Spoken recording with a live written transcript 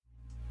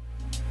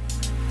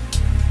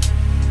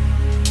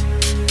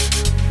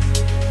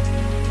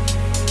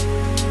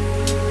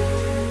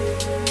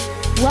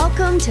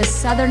Welcome to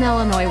Southern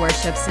Illinois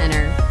Worship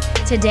Center.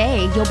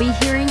 Today, you'll be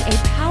hearing a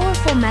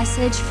powerful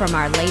message from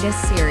our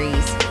latest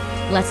series.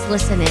 Let's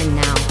listen in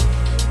now.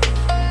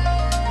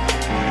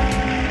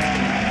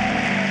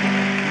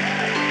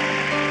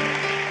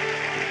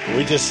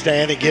 We just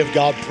stand and give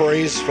God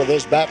praise for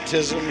those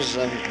baptisms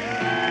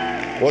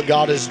and what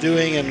God is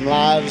doing in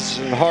lives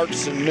and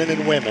hearts and men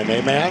and women.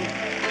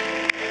 Amen.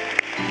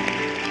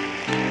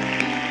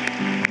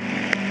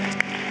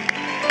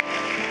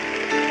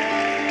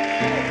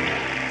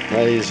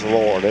 Praise the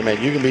Lord.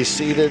 Amen. You can be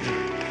seated.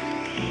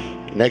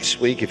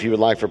 Next week, if you would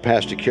like for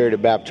Pastor Kerry to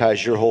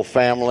baptize your whole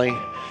family,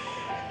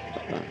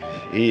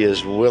 he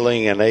is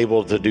willing and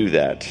able to do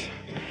that.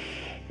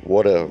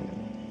 What a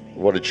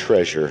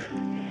treasure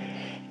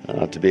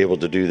to be able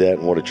to do that,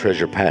 and what a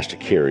treasure Pastor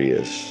Kerry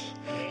is.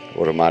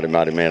 What a mighty,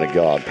 mighty man of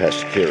God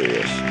Pastor Kerry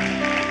is.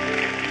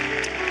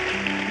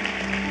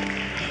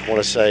 I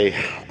want to say,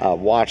 I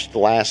watched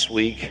last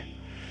week.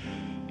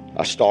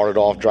 I started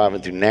off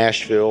driving through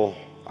Nashville.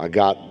 I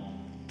got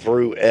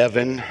through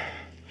Evan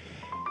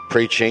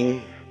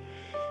preaching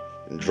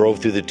and drove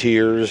through the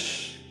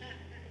tears.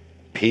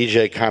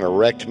 PJ kind of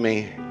wrecked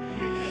me.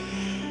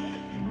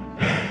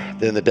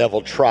 Then the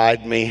devil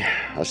tried me.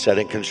 I sat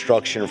in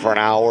construction for an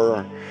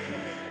hour,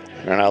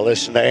 and I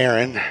listened to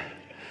Aaron.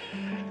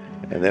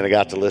 And then I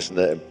got to listen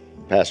to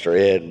Pastor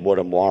Ed. What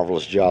a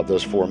marvelous job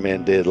those four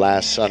men did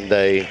last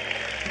Sunday.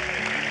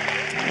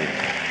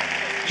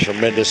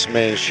 Tremendous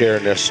men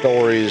sharing their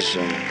stories.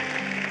 And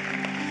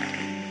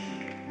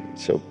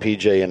so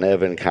PJ and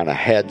Evan kind of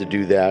had to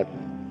do that.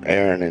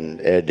 Aaron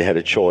and Ed had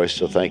a choice,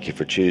 so thank you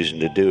for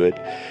choosing to do it.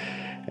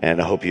 And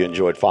I hope you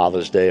enjoyed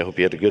Father's Day. I hope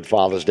you had a good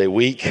Father's Day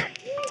week.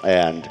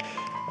 And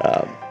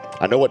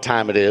I know what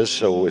time it is,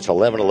 so it's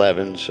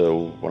 11:11.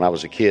 So when I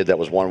was a kid, that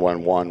was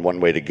 111, one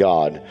way to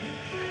God.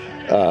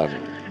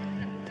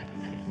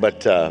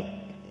 But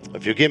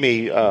if you give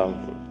me a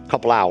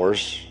couple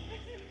hours,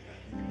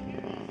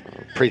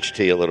 preach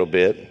to you a little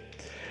bit.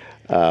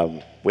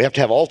 We have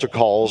to have altar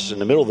calls in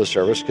the middle of the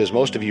service because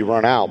most of you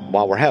run out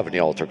while we're having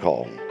the altar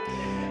call.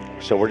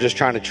 So we're just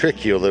trying to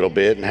trick you a little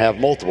bit and have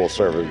multiple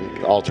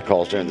altar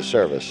calls during the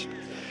service.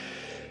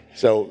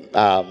 So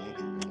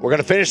we're going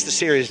to finish the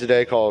series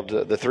today called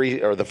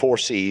the 4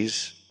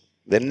 C's.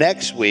 Then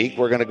next week,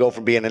 we're going to go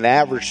from being an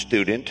average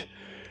student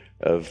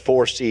of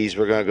 4 C's,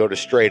 we're going to go to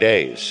straight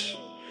A's.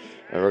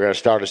 And we're going to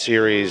start a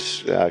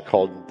series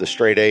called the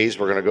straight A's.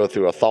 We're going to go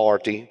through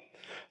authority,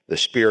 the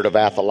spirit of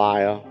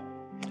Athaliah,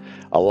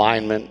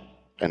 alignment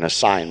and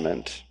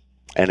assignment,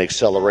 and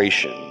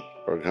acceleration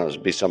are going to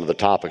be some of the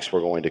topics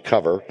we're going to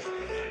cover.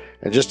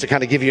 And just to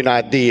kind of give you an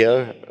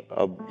idea,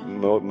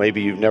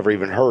 maybe you've never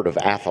even heard of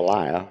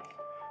Athaliah,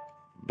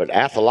 but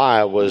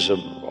Athaliah was a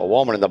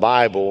woman in the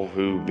Bible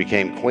who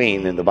became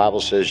queen, and the Bible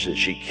says that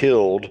she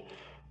killed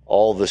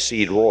all the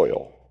seed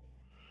royal.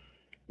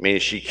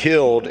 Meaning she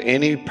killed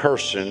any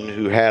person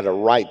who had a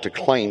right to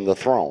claim the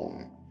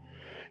throne,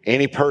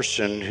 any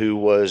person who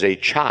was a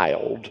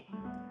child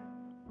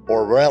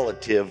or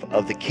relative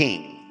of the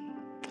king.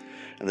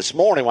 And this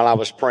morning while I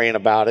was praying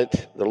about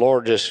it, the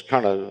Lord just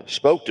kind of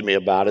spoke to me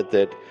about it,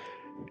 that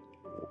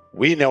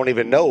we don't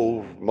even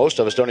know, most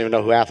of us don't even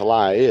know who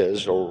Athaliah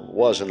is or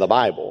was in the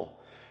Bible.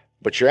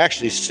 But you're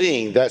actually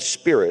seeing that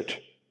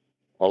spirit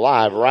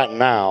alive right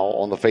now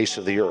on the face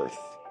of the earth.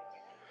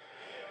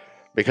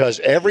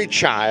 Because every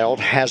child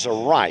has a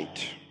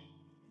right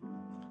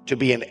to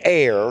be an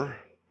heir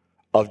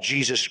of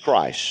Jesus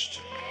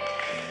Christ,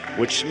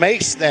 which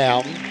makes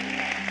them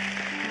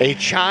a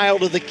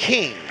child of the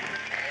king.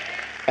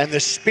 And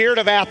the spirit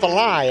of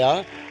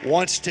Athaliah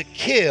wants to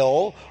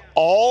kill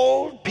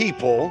all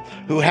people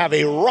who have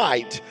a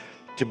right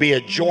to be a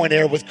joint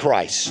heir with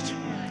Christ.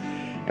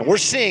 And we're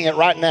seeing it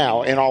right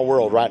now in our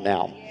world right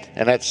now.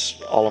 And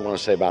that's all I'm going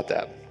to say about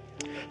that.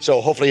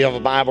 So hopefully you have a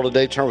Bible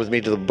today. Turn with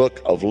me to the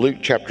book of Luke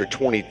chapter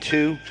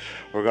 22.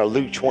 We're going to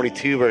Luke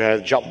 22. We're going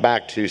to jump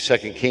back to 2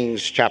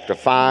 Kings chapter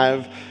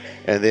 5.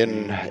 And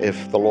then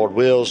if the Lord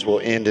wills, we'll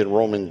end in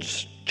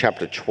Romans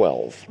chapter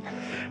 12.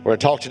 We're going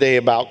to talk today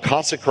about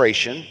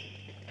consecration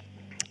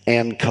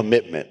and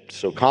commitment.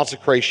 So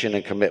consecration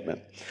and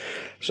commitment.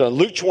 So in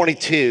Luke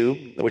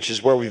 22, which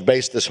is where we've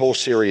based this whole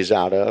series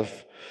out of,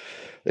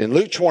 in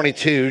Luke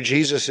 22,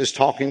 Jesus is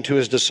talking to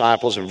his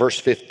disciples in verse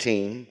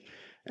 15,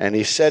 and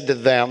he said to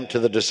them, to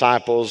the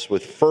disciples,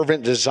 with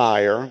fervent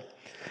desire,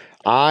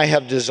 I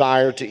have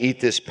desired to eat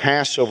this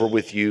Passover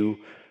with you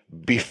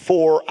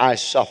before I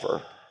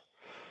suffer.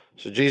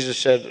 So Jesus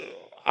said,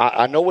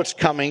 I know what's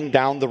coming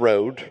down the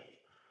road,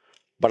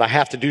 but I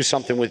have to do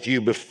something with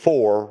you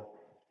before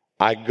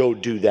I go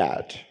do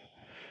that.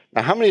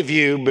 Now, how many of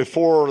you,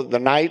 before the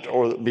night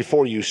or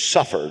before you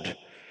suffered,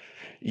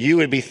 you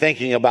would be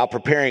thinking about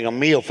preparing a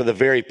meal for the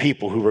very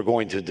people who were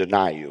going to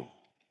deny you?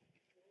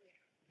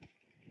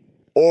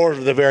 Or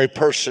the very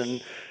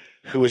person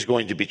who was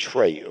going to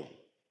betray you?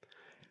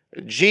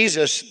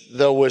 Jesus,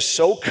 though, was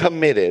so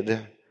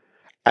committed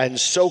and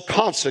so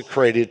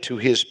consecrated to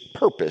his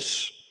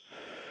purpose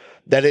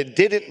that it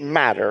didn't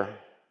matter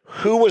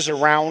who was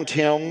around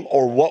him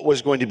or what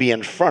was going to be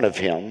in front of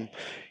him.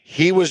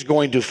 He was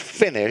going to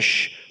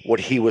finish what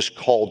he was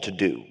called to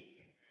do.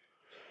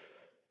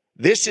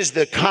 This is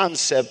the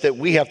concept that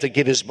we have to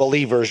get as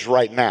believers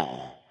right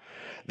now.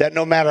 That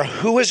no matter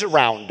who is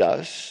around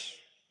us,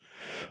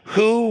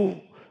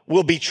 who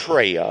will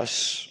betray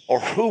us, or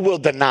who will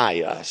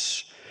deny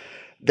us,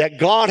 that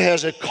God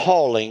has a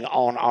calling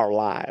on our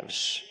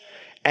lives.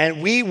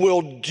 And we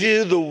will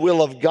do the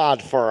will of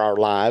God for our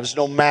lives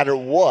no matter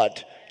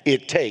what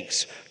it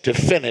takes to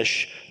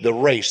finish the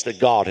race that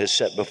God has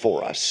set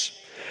before us.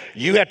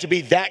 You have to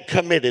be that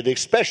committed,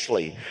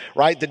 especially,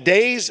 right? The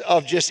days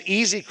of just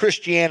easy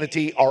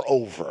Christianity are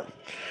over.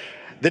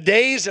 The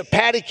days of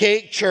patty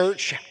cake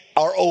church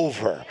are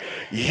over.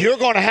 You're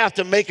going to have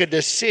to make a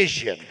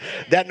decision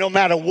that no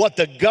matter what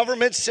the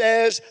government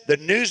says, the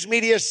news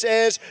media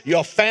says,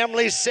 your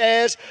family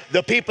says,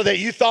 the people that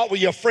you thought were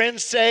your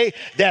friends say,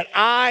 that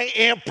I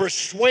am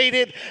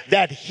persuaded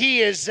that he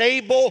is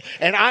able,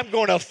 and I'm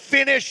going to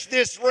finish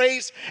this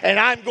race, and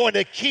I'm going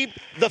to keep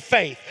the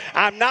faith.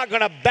 I'm not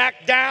going to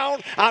back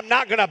down. I'm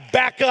not going to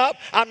back up.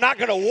 I'm not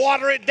going to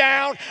water it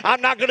down.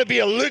 I'm not going to be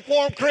a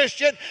lukewarm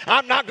Christian.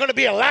 I'm not going to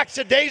be a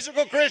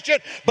lackadaisical Christian,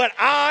 but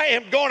I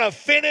am going to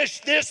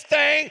finish this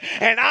thing,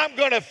 and I'm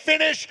going to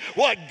finish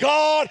what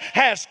God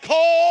has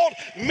called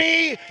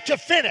me to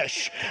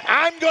finish.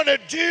 I'm going to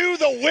do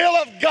the will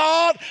of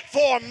God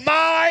for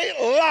my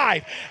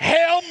life.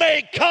 Hell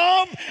may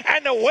come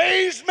and the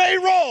waves may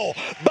roll,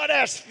 but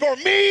as for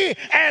me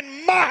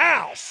and my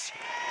house,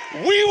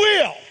 we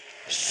will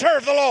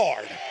serve the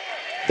Lord.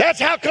 That's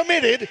how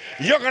committed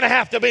you're going to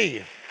have to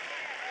be.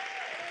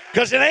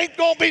 Because it ain't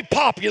going to be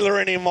popular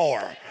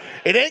anymore.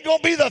 It ain't going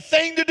to be the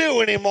thing to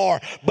do anymore.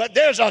 But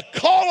there's a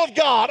call of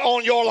God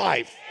on your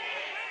life.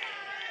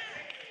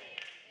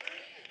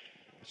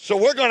 So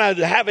we're going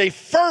to have a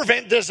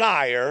fervent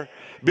desire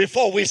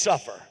before we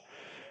suffer.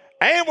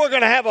 And we're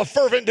going to have a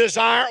fervent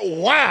desire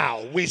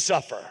while we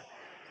suffer.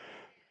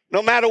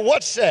 No matter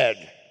what's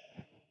said,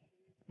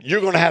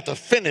 you're going to have to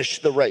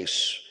finish the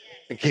race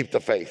and keep the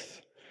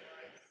faith.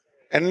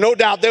 And no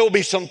doubt there will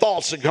be some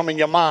thoughts that come in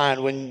your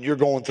mind when you're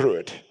going through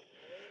it.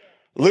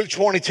 Luke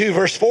 22,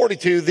 verse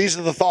 42, these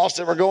are the thoughts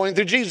that were going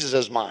through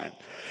Jesus' mind.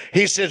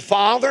 He said,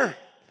 Father,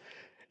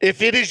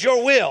 if it is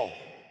your will,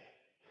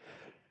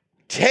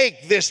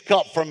 take this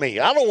cup from me.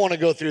 I don't want to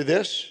go through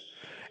this.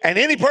 And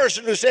any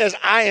person who says,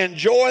 I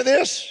enjoy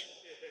this,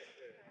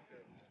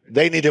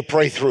 they need to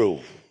pray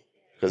through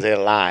because they're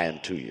lying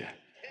to you.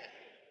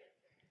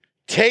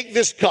 Take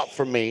this cup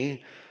from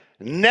me.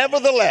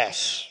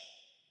 Nevertheless,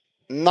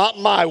 not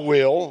my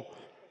will,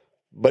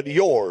 but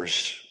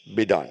yours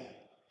be done.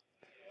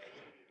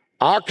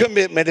 Our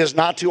commitment is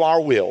not to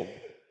our will.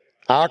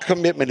 Our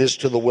commitment is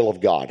to the will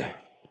of God.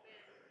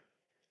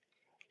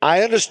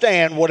 I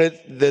understand what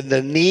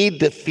the need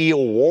to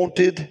feel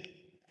wanted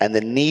and the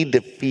need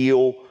to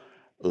feel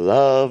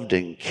loved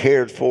and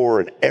cared for,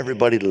 and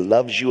everybody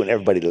loves you and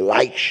everybody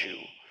likes you.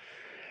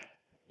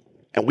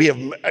 And we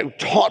have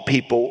taught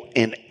people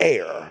in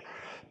error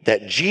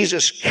that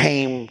Jesus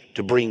came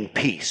to bring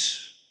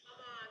peace.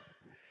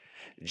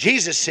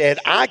 Jesus said,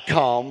 I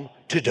come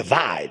to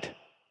divide.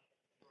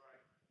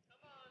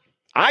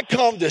 I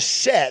come to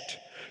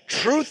set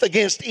truth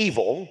against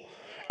evil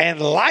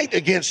and light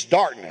against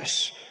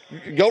darkness.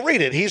 Go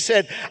read it. He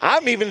said,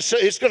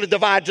 it's going to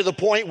divide to the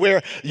point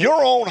where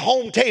your own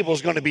home table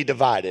is going to be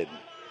divided.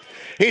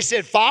 He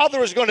said,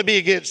 father is going to be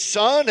against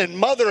son and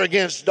mother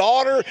against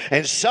daughter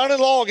and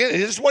son-in-law against,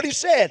 this is what he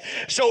said.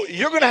 So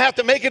you're going to have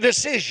to make a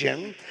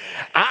decision.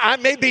 I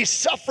may be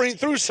suffering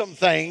through some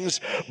things,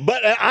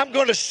 but I'm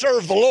going to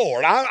serve the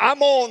Lord.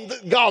 I'm on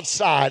God's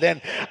side,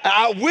 and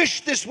I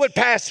wish this would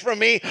pass from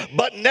me,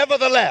 but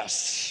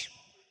nevertheless,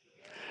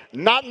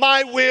 not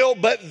my will,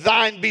 but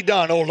thine be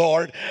done, O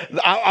Lord.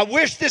 I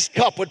wish this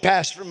cup would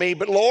pass from me,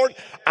 but Lord,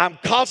 I'm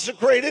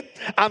consecrated,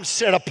 I'm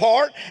set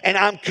apart, and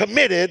I'm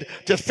committed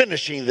to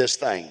finishing this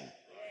thing.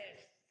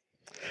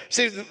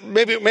 See,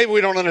 maybe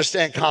we don't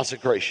understand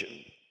consecration.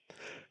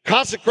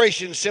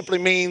 Consecration simply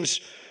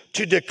means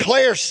to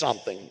declare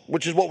something,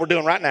 which is what we're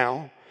doing right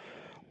now,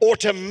 or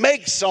to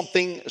make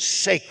something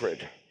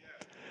sacred.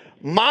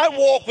 My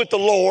walk with the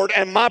Lord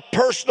and my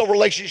personal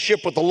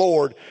relationship with the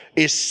Lord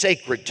is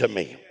sacred to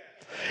me.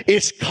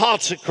 It's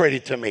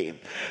consecrated to me.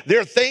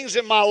 There are things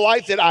in my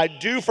life that I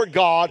do for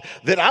God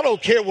that I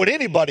don't care what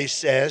anybody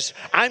says.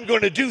 I'm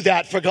going to do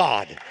that for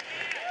God.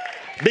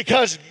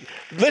 Because,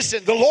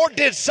 listen, the Lord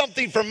did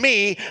something for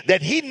me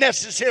that he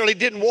necessarily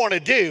didn't want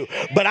to do,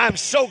 but I'm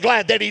so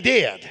glad that he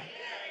did.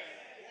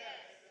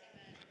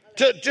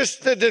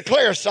 Just to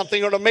declare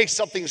something or to make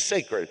something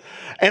sacred.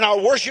 And our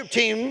worship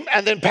team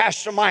and then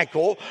Pastor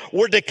Michael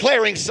were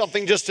declaring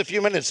something just a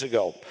few minutes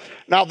ago.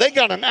 Now, they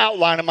got an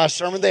outline of my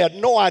sermon. They had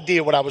no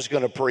idea what I was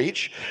going to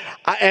preach.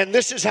 And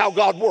this is how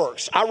God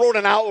works. I wrote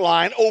an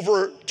outline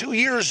over 2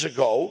 years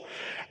ago,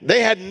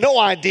 They had no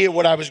idea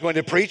what I was going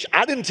to preach.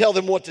 I didn't tell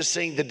them what to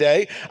sing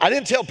today. I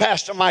didn't tell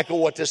Pastor Michael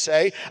what to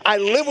say. I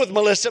live with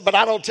Melissa, but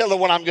I don't tell her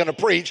what I'm going to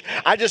preach.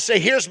 I just say,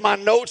 here's my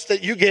notes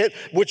that you get,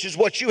 which is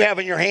what you have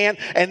in your hand,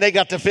 and they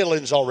got the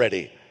fill-ins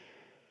already.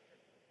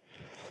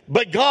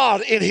 But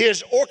God, in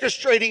his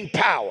orchestrating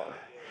power,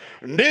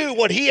 knew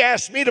what he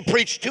asked me to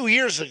preach 2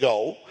 years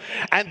ago,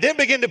 and then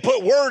began to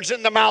put words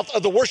in the mouth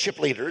of the worship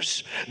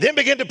leaders, then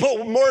began to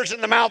put words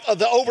in the mouth of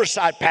the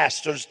oversight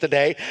pastors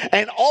today,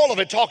 and all of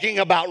it talking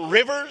about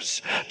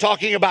rivers,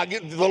 talking about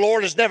the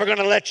Lord is never going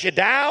to let you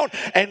down,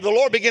 and the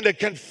Lord began to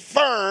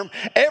confirm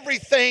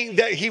everything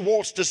that he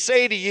wants to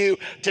say to you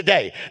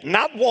today.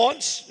 Not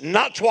once,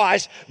 not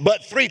twice,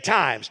 but 3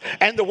 times.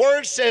 And the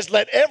word says,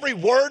 let every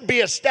word be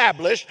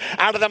established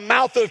out of the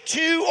mouth of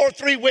 2 or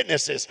 3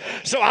 witnesses.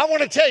 So I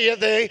want to tell you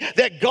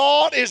that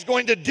God is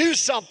going to do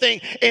something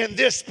in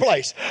this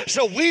place.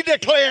 So we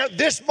declare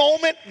this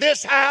moment,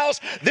 this house,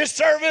 this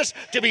service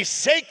to be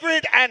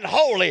sacred and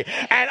holy.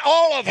 And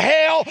all of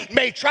hell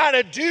may try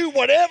to do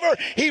whatever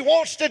he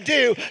wants to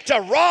do to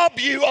rob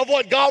you of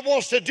what God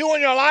wants to do in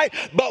your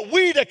life, but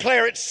we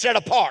declare it set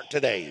apart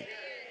today.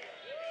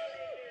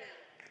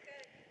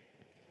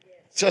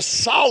 It's a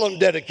solemn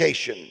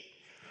dedication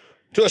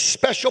to a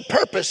special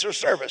purpose or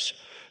service.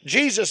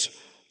 Jesus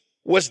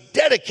was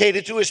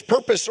dedicated to his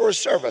purpose or his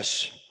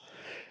service.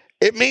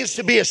 It means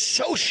to be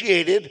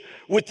associated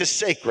with the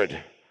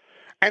sacred.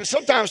 And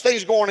sometimes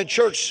things go on in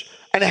church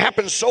and it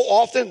happens so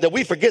often that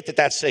we forget that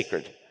that's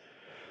sacred.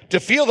 To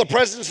feel the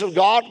presence of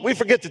God, we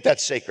forget that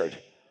that's sacred.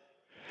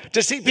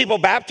 To see people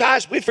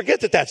baptized, we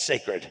forget that that's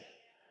sacred.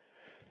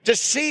 To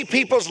see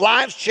people's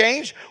lives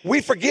change,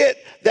 we forget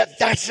that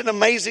that's an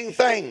amazing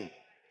thing.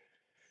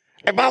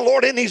 And my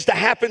Lord, it needs to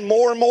happen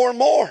more and more and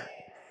more.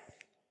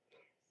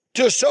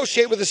 To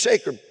associate with the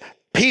sacred,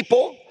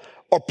 people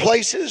or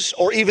places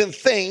or even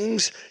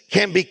things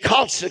can be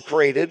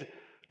consecrated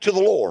to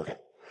the Lord,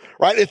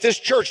 right? If this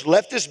church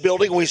left this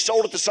building and we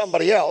sold it to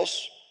somebody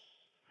else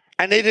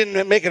and they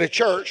didn't make it a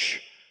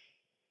church,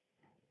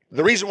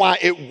 the reason why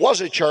it was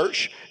a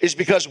church is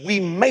because we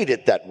made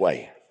it that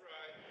way.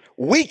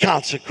 We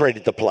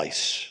consecrated the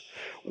place.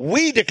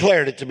 We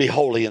declared it to be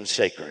holy and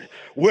sacred.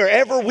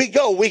 Wherever we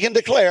go, we can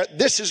declare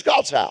this is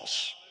God's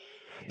house.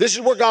 This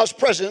is where God's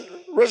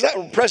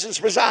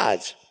presence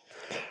resides.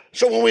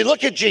 So when we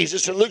look at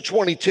Jesus in Luke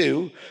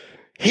 22,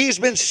 he's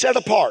been set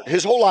apart.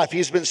 His whole life,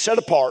 he's been set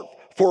apart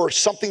for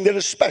something that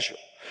is special.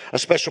 A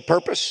special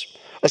purpose,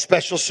 a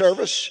special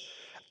service.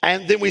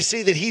 And then we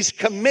see that he's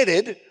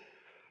committed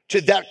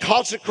to that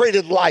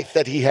consecrated life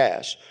that he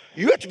has.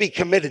 You have to be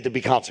committed to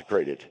be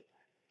consecrated.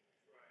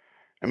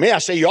 And may I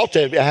say,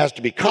 it has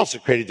to be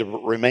consecrated to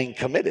remain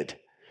committed.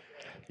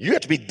 You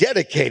have to be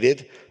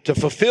dedicated to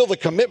fulfill the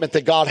commitment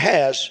that God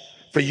has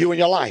for you in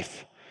your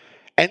life.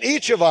 And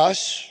each of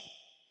us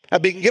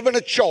have been given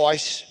a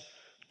choice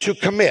to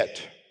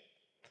commit.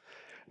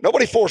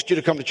 Nobody forced you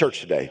to come to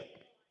church today.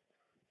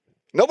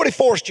 Nobody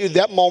forced you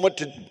that moment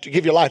to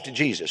give your life to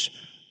Jesus.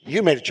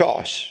 You made a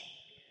choice.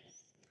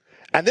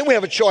 And then we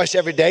have a choice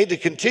every day to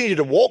continue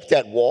to walk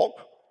that walk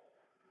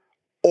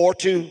or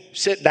to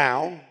sit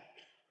down,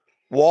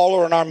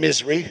 wallow in our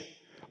misery,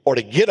 or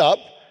to get up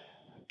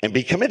and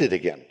be committed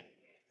again.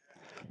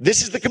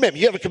 This is the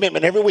commitment. You have a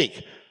commitment every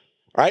week.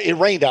 Right? It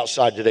rained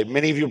outside today.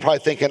 Many of you are probably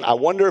thinking, I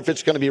wonder if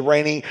it's going to be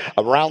raining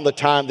around the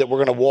time that we're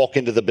going to walk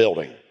into the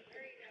building.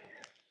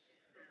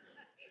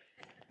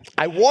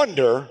 I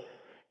wonder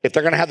if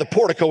they're going to have the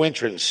portico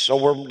entrance. So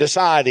we're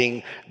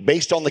deciding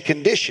based on the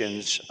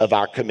conditions of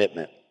our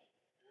commitment.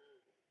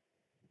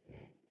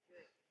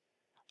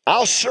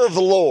 I'll serve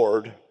the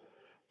Lord,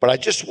 but I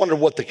just wonder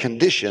what the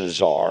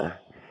conditions are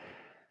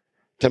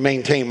to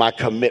maintain my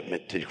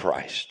commitment to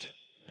Christ.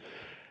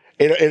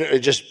 It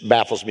just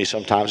baffles me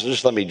sometimes.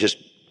 Just let me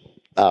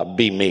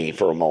be me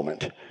for a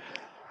moment.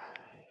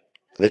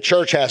 The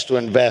church has to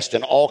invest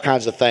in all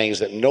kinds of things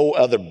that no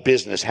other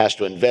business has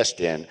to invest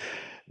in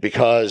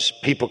because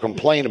people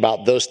complain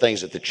about those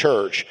things at the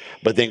church,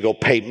 but then go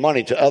pay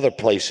money to other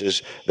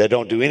places that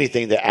don't do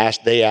anything that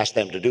they ask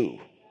them to do.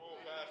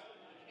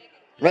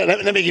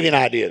 Let me give you an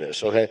idea of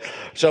this, okay?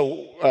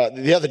 So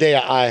the other day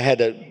I had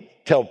to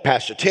tell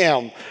Pastor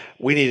Tim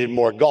we needed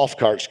more golf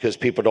carts because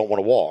people don't want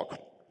to walk.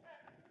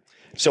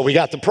 So we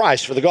got the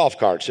price for the golf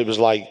carts. It was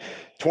like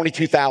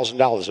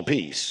 $22,000 a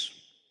piece.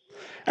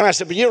 And I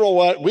said, but you know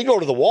what? We go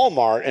to the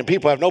Walmart and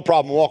people have no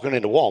problem walking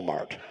into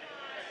Walmart.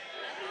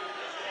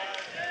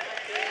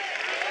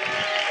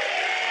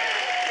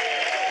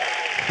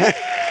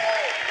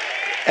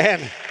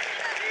 And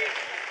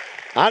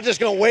I'm just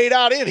going to wait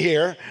out in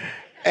here.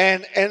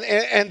 And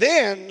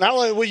then not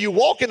only will you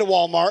walk into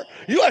Walmart,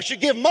 you actually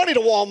give money to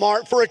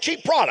Walmart for a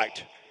cheap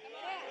product.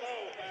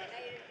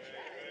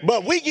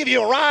 But we give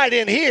you a ride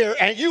in here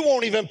and you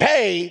won't even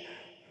pay.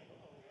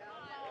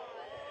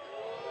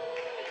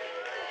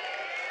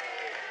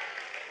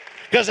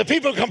 Because the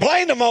people who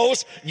complain the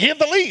most give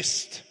the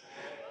least.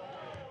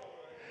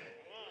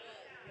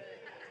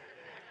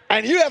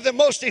 And you have the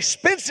most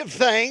expensive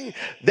thing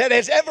that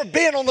has ever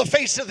been on the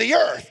face of the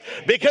earth,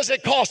 because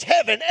it cost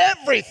heaven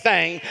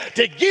everything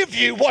to give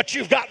you what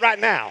you've got right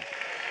now.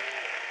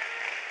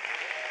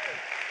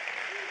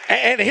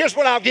 And here's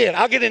what I'll get.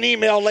 I'll get an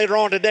email later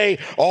on today.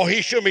 Oh,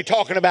 he shouldn't be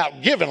talking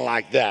about giving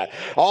like that.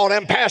 All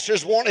them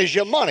pastors want is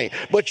your money.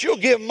 But you'll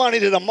give money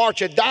to the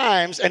March of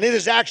Dimes, and it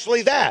is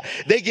actually that.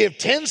 They give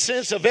 10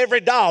 cents of every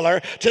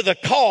dollar to the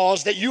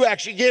cause that you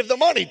actually give the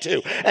money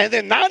to. And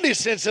then 90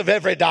 cents of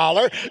every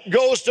dollar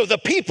goes to the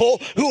people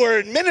who are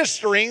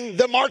administering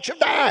the March of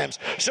Dimes.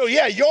 So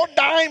yeah, your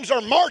dimes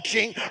are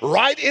marching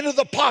right into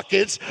the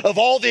pockets of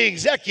all the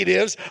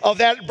executives of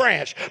that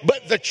branch.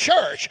 But the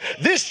church,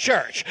 this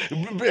church,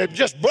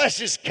 just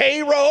blesses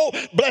Cairo,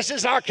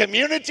 blesses our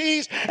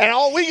communities, and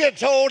all we get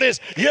told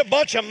is, you're a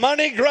bunch of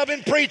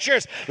money-grubbing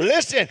preachers.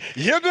 Listen,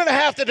 you're going to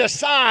have to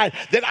decide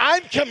that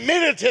I'm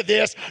committed to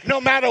this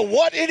no matter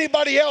what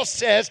anybody else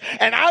says,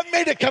 and I've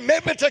made a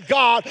commitment to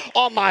God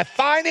on my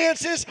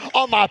finances,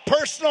 on my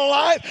personal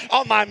life,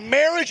 on my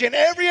marriage, in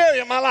every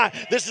area of my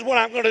life. This is what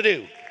I'm going to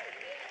do.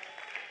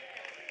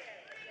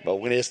 But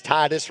when it's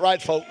tied, it's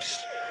right,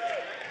 folks.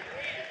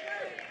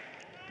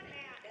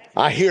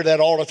 I hear that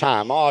all the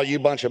time. Oh, you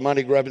bunch of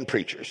money-grubbing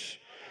preachers.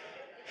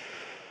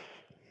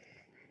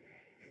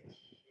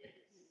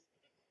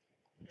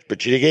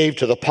 But you gave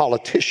to the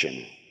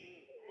politician.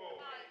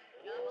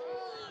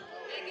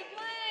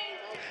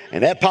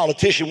 And that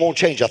politician won't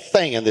change a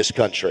thing in this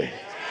country.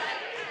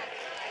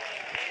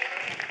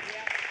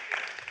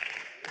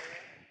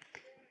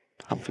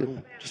 I'm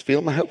just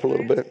feeling my help a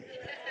little bit.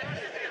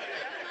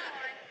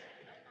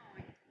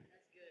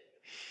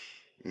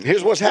 And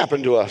here's what's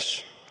happened to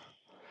us.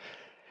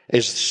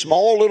 Is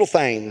small little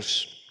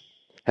things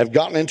have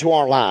gotten into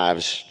our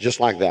lives just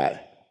like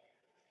that.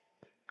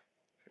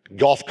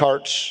 Golf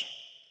carts,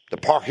 the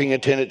parking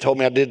attendant told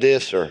me I did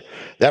this, or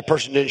that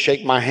person didn't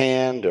shake my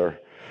hand, or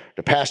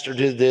the pastor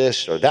did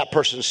this, or that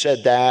person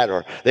said that,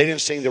 or they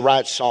didn't sing the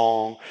right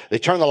song. They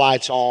turned the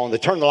lights on, they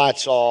turned the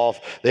lights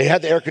off, they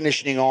had the air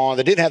conditioning on,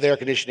 they didn't have the air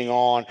conditioning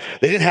on,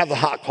 they didn't have the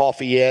hot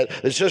coffee yet,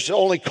 it's just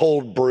only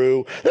cold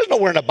brew. There's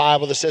nowhere in the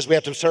Bible that says we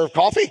have to serve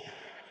coffee.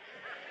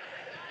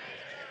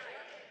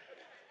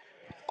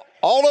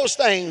 All those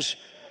things,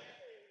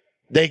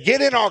 they get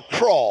in our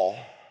crawl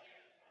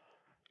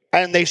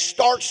and they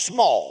start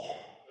small,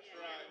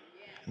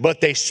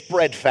 but they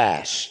spread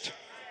fast.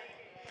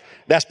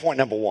 That's point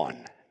number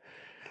one.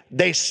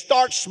 They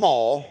start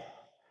small,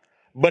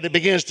 but it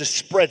begins to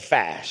spread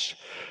fast.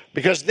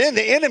 Because then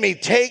the enemy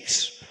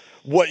takes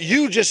what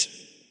it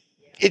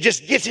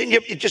just gets in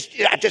you, just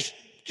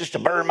to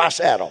burn my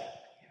saddle.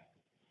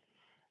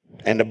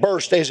 And the burr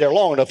stays there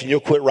long enough and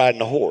you'll quit riding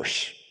the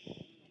horse.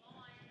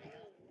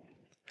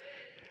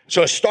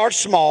 So it starts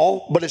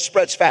small, but it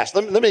spreads fast.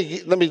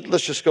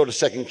 Let's just go to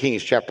 2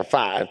 Kings chapter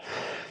 5.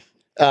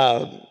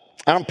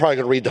 I'm probably going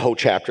to read the whole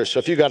chapter. So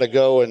if you got to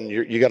go and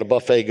you got a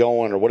buffet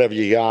going or whatever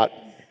you got,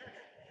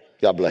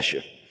 God bless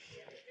you.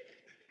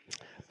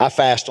 I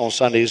fast on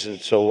Sundays,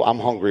 and so I'm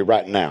hungry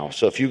right now.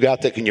 So if you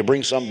got that, can you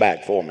bring some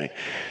back for me?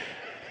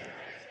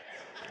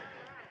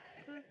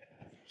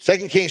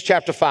 2 Kings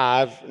chapter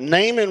 5.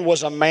 Naaman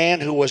was a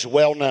man who was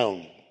well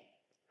known,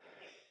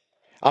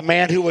 a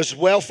man who was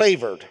well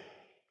favored,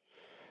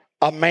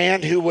 a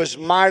man who was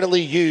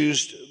mightily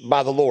used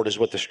by the Lord, is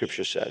what the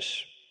scripture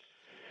says.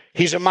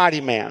 He's a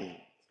mighty man.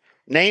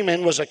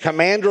 Naaman was a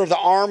commander of the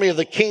army of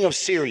the king of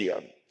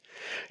Syria.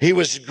 He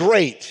was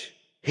great.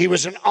 He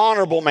was an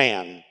honorable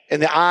man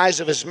in the eyes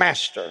of his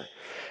master,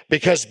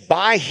 because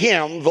by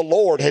him the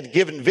Lord had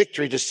given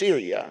victory to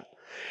Syria.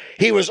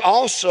 He was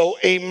also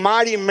a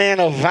mighty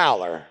man of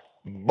valor,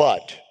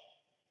 but,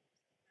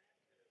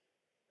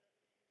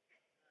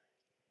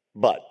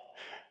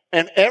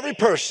 and every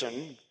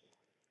person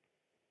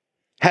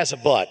has a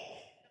but.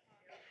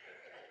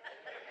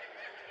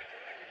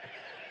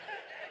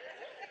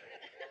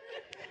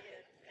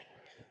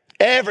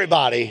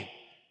 Everybody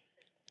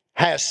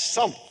has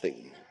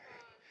something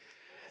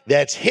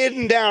that's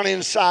hidden down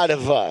inside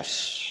of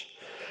us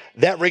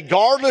that,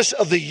 regardless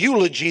of the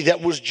eulogy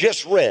that was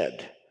just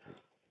read,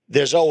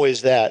 there's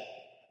always that.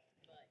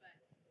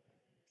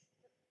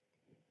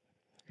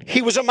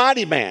 He was a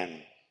mighty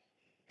man.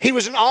 He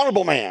was an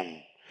honorable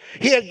man.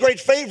 He had great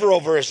favor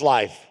over his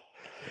life.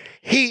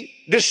 He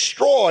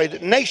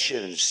destroyed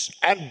nations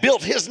and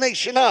built his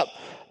nation up,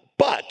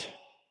 but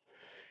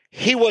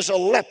he was a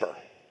leper.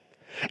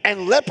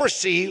 And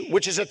leprosy,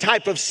 which is a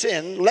type of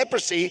sin,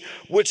 leprosy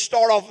would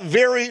start off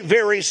very,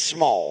 very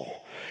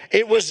small.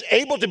 It was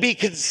able to be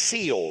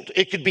concealed.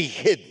 It could be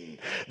hidden.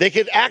 They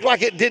could act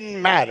like it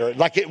didn't matter,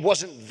 like it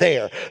wasn't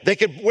there. They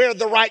could wear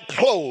the right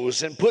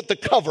clothes and put the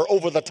cover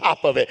over the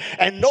top of it,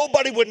 and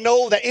nobody would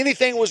know that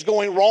anything was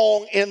going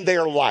wrong in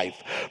their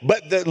life.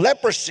 But the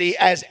leprosy,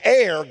 as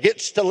air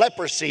gets to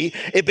leprosy,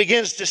 it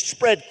begins to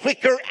spread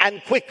quicker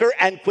and quicker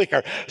and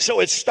quicker.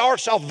 So it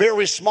starts off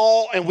very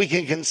small, and we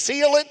can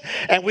conceal it,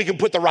 and we can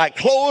put the right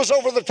clothes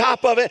over the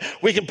top of it.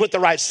 We can put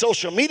the right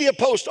social media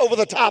post over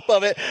the top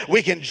of it.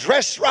 We can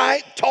dress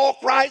right,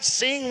 talk right,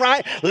 sing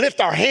right, lift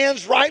our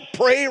hands right,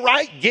 pray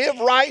right, give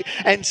right,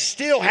 and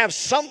still have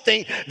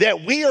something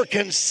that we are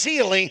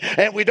concealing,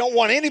 and we don't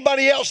want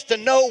anybody else to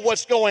know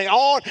what's going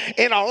on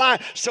in our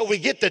life. So we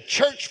get the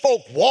church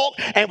folk walk,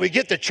 and we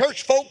get the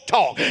church folk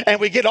talk, and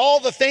we get all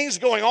the things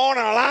going on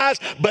in our lives,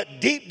 but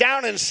deep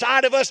down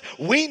inside of us,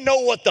 we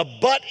know what the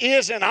but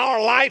is in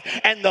our life,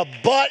 and the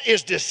but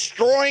is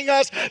destroying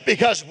us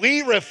because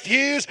we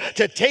refuse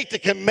to take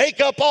the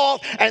makeup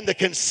off and the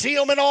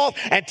concealment off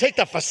and take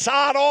the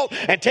facade off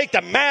and take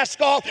the mask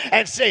off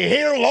and say,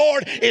 here,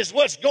 Lord, is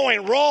what's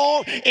going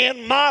wrong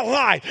in my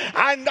life.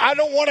 I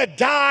don't want to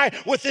die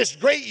with this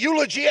great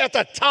eulogy at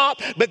the top,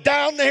 but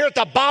down there at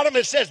the bottom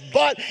it says,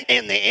 but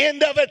in the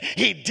end of it,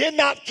 he did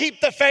not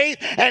keep the faith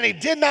and he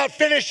did not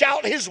finish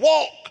out his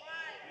walk.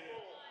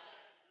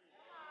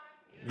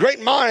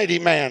 Great mighty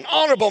man,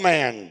 honorable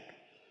man,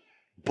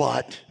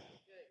 but,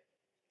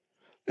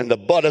 and the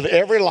but of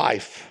every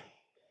life,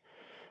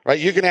 right?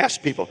 You can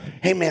ask people,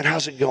 hey man,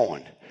 how's it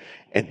going?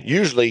 And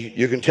usually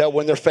you can tell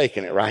when they're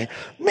faking it, right?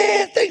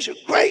 Man, things are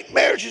great.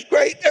 Marriage is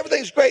great.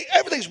 Everything's great.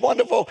 Everything's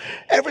wonderful.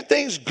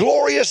 Everything's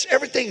glorious.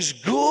 Everything's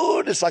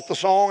good. It's like the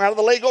song out of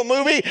the Lego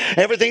movie.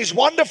 Everything's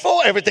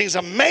wonderful. Everything's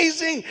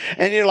amazing.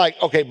 And you're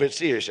like, okay, but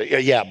seriously,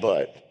 yeah,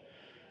 but.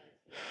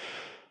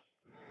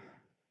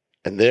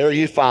 And there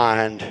you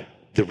find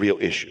the real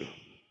issue.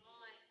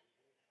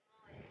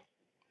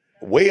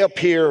 Way up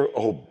here,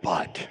 oh,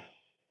 but.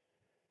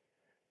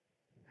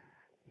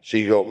 So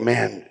you go,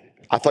 man,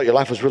 I thought your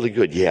life was really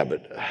good. Yeah,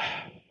 but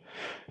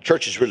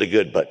church is really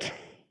good, but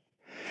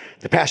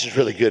the pastor's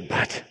really good,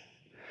 but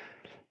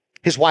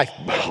his wife,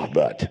 oh,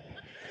 but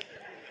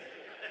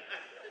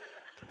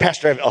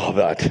pastor, oh,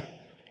 but.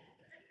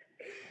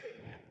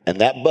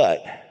 And that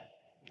but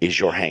is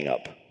your hang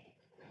up.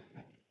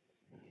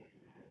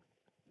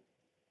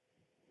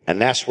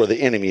 And that's where the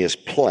enemy is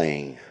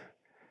playing.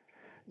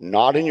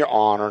 Not in your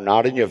honor,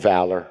 not in your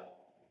valor.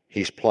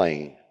 He's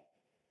playing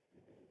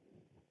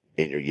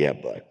in your yeah,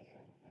 but.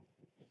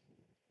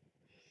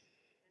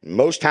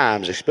 Most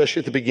times, especially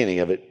at the beginning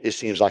of it, it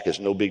seems like it's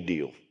no big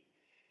deal.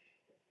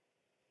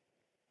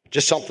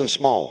 Just something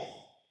small.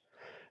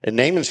 In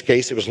Naaman's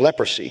case, it was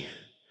leprosy.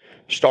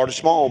 Started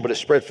small, but it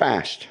spread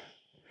fast.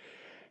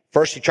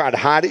 First, he tried to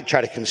hide it,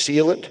 tried to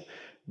conceal it,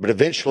 but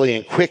eventually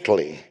and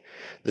quickly,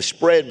 the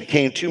spread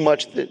became too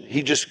much that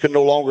he just could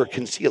no longer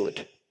conceal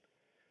it.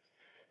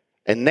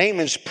 And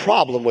Naaman's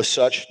problem was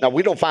such, now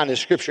we don't find in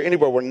Scripture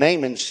anywhere where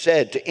Naaman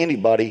said to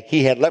anybody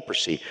he had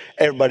leprosy.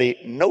 Everybody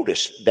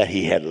noticed that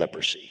he had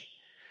leprosy.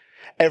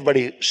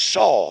 Everybody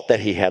saw that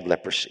he had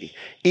leprosy.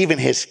 Even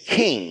his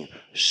king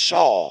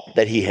saw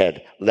that he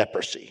had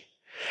leprosy.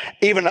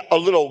 Even a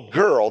little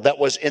girl that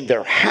was in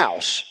their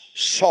house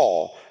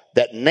saw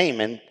that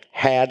Naaman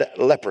had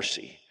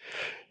leprosy.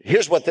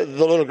 Here's what the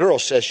little girl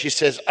says. She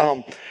says,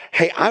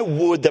 hey, I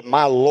would that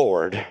my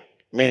Lord,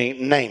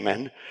 meaning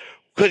Naaman,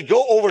 could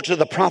go over to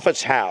the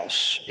prophet's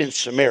house in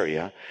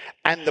Samaria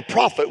and the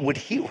prophet would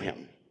heal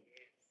him.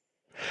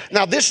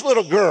 Now, this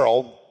little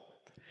girl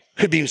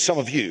could be some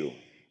of you.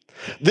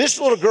 This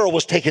little girl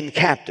was taken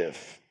captive.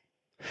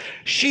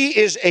 She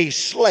is a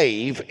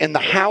slave in the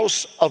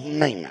house of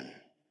Naaman.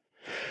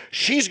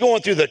 She's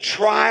going through the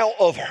trial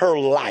of her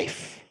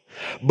life.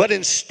 But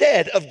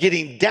instead of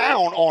getting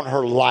down on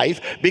her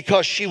life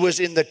because she was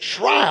in the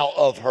trial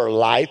of her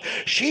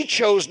life, she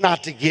chose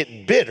not to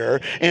get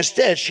bitter.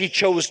 Instead, she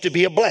chose to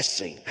be a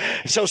blessing.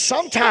 So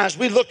sometimes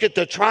we look at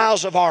the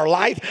trials of our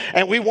life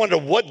and we wonder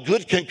what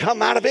good can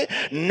come out of it.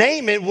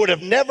 Naaman would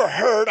have never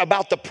heard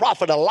about the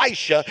prophet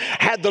Elisha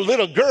had the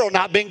little girl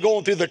not been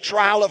going through the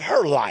trial of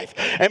her life.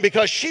 And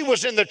because she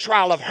was in the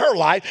trial of her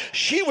life,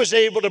 she was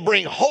able to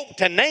bring hope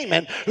to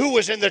Naaman, who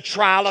was in the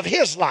trial of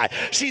his life.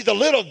 See, the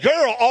little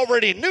girl already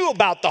knew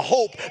about the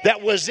hope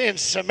that was in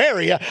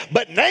Samaria,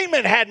 but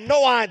Naaman had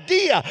no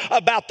idea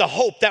about the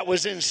hope that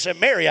was in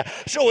Samaria.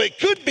 So it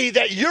could be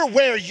that you're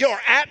where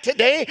you're at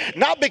today,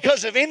 not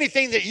because of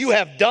anything that you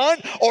have done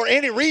or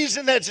any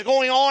reason that's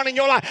going on in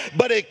your life,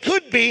 but it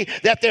could be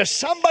that there's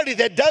somebody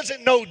that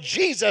doesn't know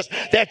Jesus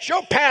that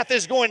your path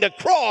is going to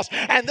cross,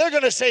 and they're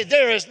going to say,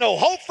 there is no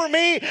hope for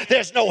me,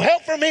 there's no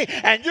help for me,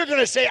 and you're going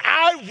to say,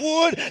 I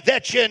would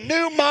that you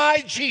knew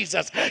my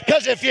Jesus,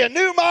 because if you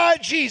knew my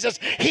Jesus,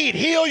 he'd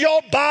heal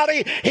your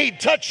body, he'd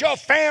touch your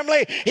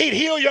family, he'd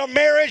heal your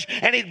marriage,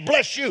 and he'd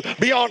bless you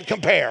beyond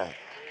compare.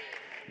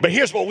 But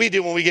here's what we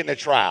do when we get in a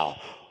trial.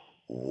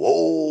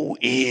 Woe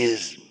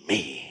is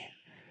me.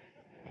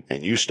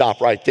 And you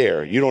stop right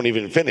there. You don't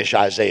even finish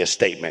Isaiah's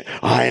statement.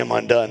 I am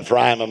undone, for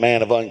I am a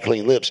man of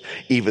unclean lips,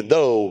 even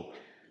though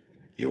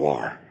you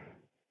are.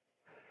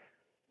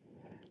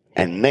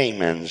 And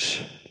Naaman's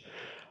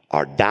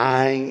are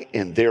dying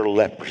in their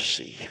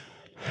leprosy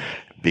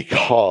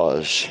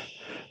because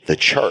the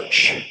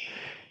church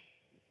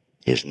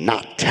is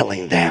not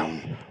telling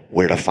them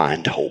where to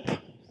find hope.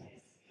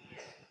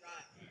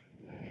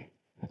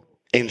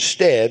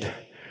 Instead,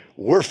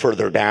 we're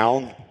further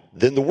down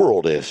than the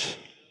world is.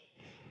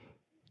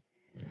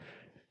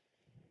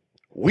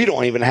 We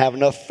don't even have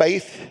enough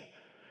faith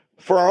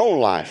for our own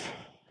life.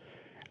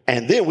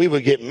 And then we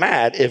would get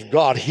mad if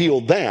God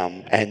healed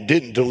them and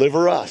didn't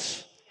deliver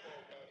us.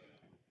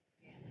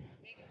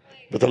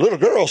 But the little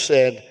girl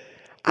said,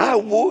 I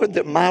would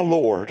that my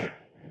Lord,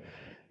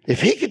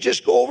 if he could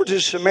just go over to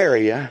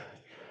Samaria,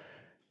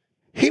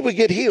 he would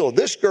get healed.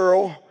 This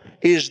girl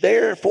is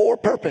there for a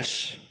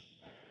purpose.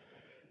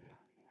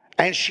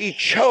 And she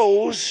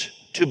chose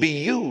to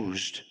be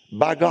used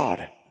by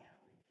God.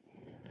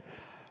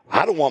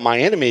 I don't want my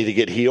enemy to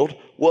get healed.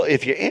 Well,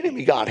 if your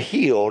enemy got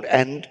healed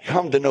and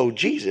come to know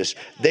Jesus,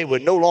 they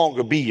would no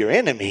longer be your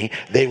enemy.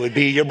 They would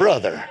be your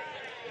brother.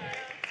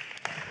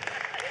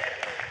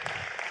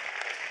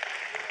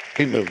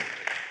 Keep moving.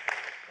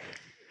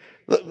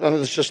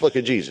 Let's just look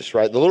at Jesus,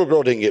 right? The little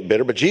girl didn't get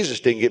bitter, but Jesus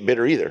didn't get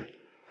bitter either.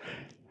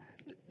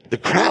 The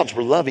crowds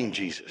were loving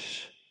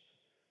Jesus.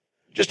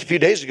 Just a few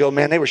days ago,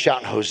 man, they were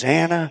shouting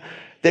Hosanna.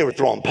 They were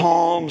throwing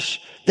palms.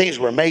 Things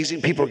were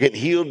amazing. People were getting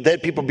healed.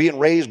 Dead people being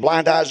raised.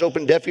 Blind eyes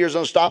open. Deaf ears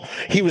unstopped.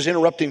 He was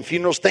interrupting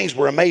funerals. Things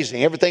were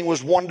amazing. Everything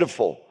was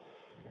wonderful.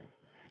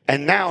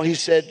 And now he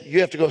said, you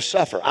have to go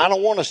suffer. I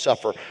don't want to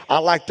suffer. I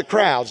like the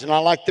crowds and I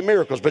like the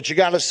miracles, but you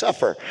got to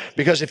suffer.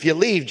 Because if you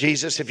leave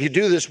Jesus, if you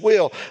do this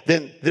will,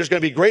 then there's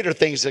going to be greater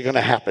things that are going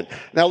to happen.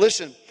 Now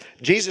listen,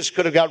 Jesus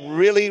could have got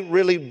really,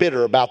 really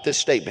bitter about this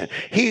statement.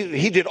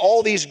 He did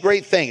all these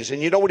great things. And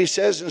you know what he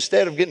says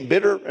instead of getting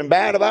bitter and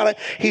bad about it?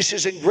 He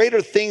says, and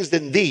greater things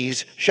than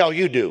these shall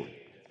you do.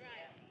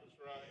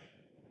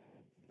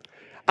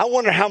 I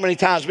wonder how many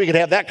times we could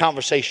have that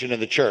conversation in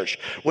the church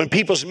when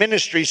people's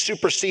ministries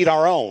supersede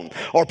our own,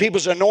 or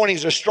people's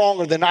anointings are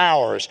stronger than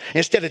ours.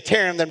 Instead of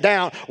tearing them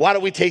down, why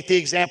don't we take the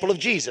example of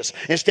Jesus?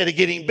 Instead of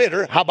getting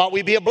bitter, how about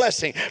we be a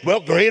blessing? Well,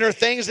 greater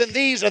things than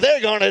these are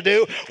they going to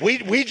do.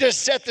 We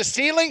just set the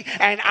ceiling,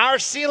 and our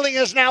ceiling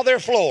is now their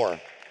floor.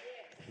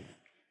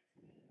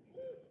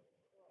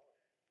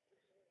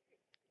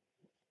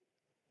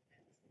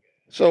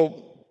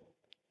 So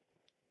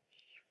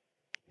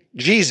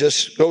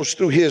Jesus goes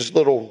through his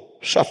little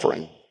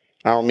suffering.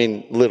 I don't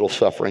mean little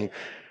suffering,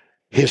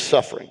 his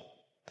suffering.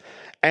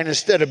 And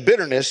instead of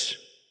bitterness,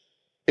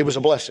 it was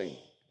a blessing.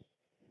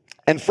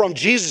 And from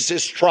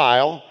Jesus'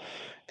 trial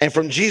and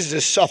from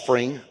Jesus'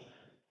 suffering,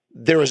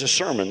 there is a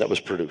sermon that was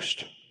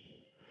produced.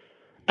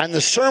 And the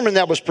sermon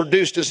that was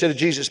produced, instead of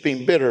Jesus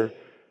being bitter,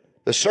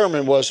 the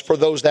sermon was for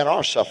those that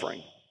are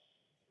suffering.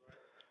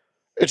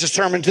 It's a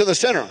sermon to the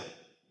sinner.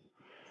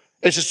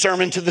 It's a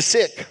sermon to the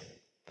sick.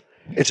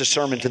 It's a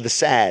sermon to the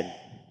sad.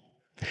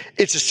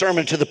 It's a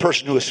sermon to the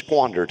person who is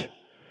squandered.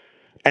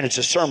 And it's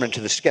a sermon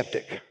to the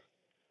skeptic.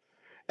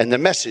 And the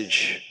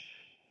message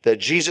that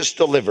Jesus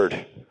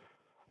delivered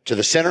to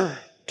the sinner,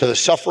 to the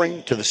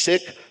suffering, to the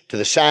sick, to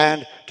the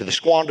sad, to the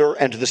squanderer,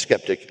 and to the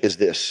skeptic is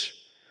this: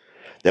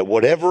 that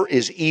whatever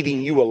is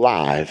eating you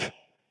alive,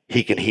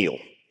 he can heal.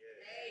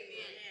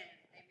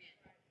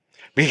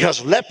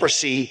 Because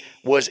leprosy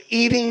was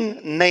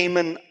eating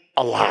Naaman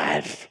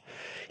alive.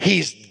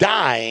 He's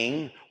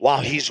dying while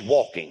he's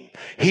walking.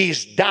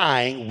 He's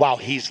dying while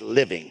he's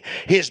living.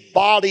 His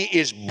body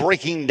is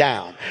breaking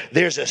down.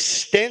 There's a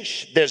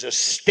stench. There's a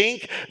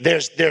stink.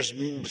 There's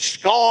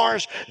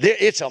scars.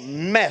 It's a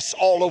mess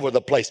all over the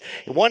place.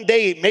 One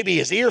day, maybe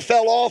his ear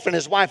fell off and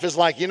his wife is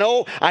like,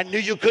 I knew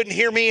you couldn't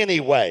hear me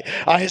anyway.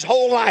 His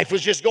whole life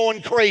was just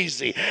going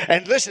crazy.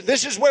 And listen,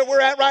 this is where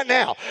we're at right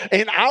now.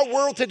 In our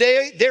world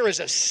today, there is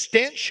a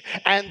stench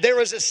and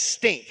there is a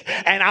stink.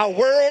 And our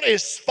world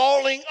is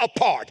falling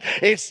apart.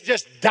 It's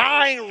just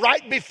dying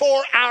right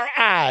before our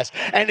eyes.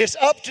 And it's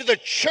up to the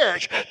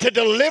church to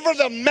deliver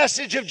the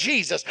message of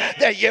Jesus,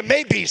 that you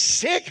may be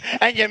sick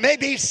and you may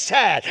be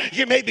sad.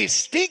 You may be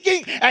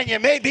stinking and you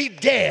may be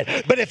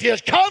dead. But if you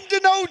come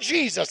to know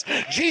Jesus,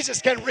 Jesus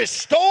can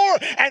restore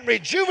and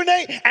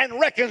rejuvenate and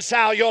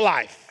reconcile your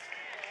life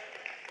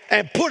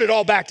and put it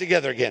all back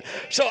together again.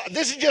 So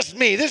this is just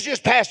me. This is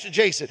just Pastor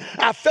Jason.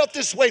 I felt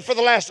this way for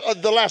the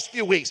last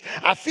few weeks.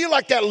 I feel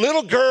like that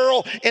little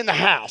girl in the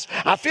house.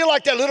 I feel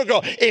like that little girl.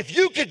 If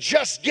you could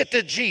just get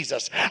to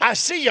Jesus. I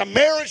see your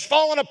marriage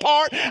falling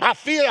apart. I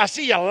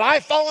see your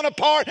life falling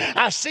apart.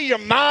 I see your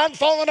mind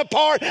falling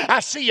apart. I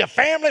see your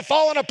family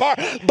falling apart.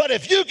 But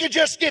if you could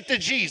just get to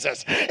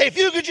Jesus, if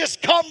you could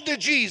just come to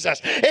Jesus,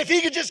 if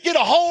he could just get a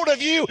hold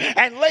of you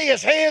and lay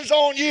his hands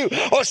on you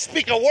or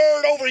speak a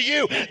word over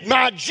you,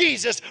 my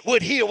Jesus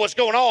would heal what's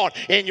going on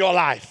in your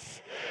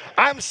life.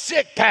 I'm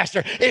sick,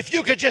 Pastor, if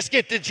you could just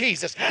get to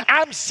Jesus.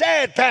 I'm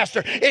sad,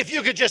 Pastor, if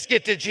you could just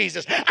get to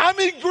Jesus. I'm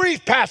in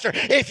grief, Pastor,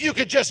 if you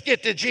could just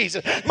get to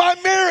Jesus. My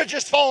marriage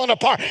is falling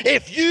apart.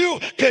 If you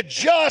could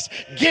just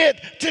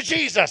get to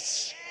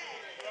Jesus.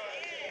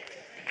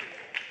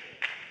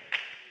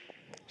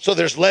 So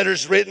there's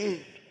letters written.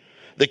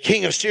 The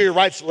king of Syria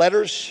writes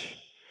letters.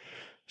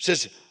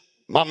 Says,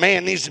 my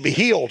man needs to be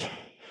healed.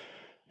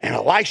 And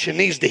Elisha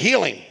needs the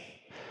healing.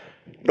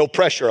 No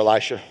pressure,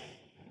 Elisha.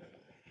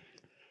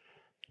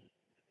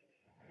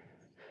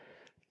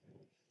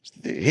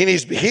 He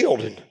needs to be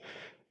healed, and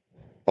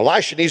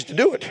Elisha needs to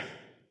do it.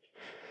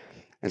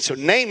 And so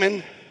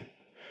Naaman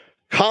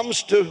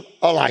comes to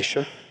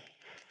Elisha,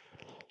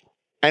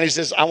 and he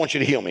says, I want you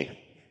to heal me.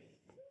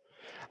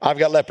 I've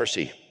got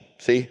leprosy.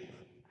 See?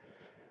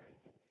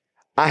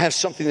 I have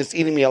something that's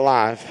eating me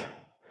alive,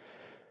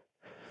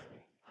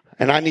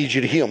 and I need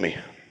you to heal me.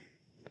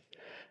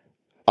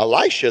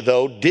 Elisha,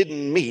 though,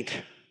 didn't meet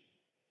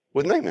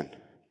with Naaman.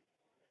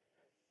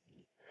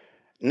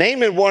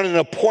 Naaman wanted an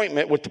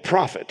appointment with the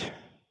prophet.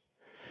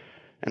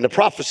 And the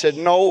prophet said,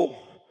 no,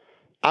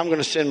 I'm going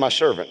to send my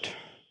servant.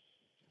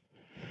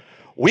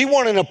 We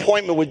want an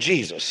appointment with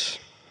Jesus,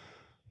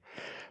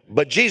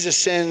 but Jesus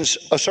sends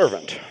a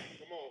servant.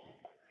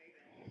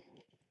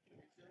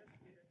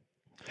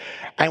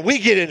 And we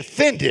get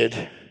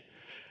offended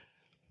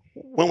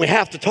when we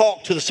have to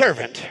talk to the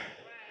servant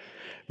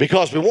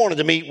because we wanted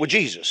to meet with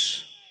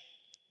Jesus.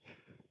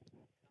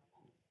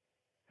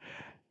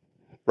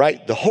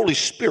 Right? The Holy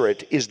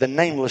Spirit is the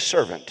nameless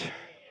servant.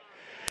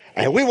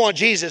 And we want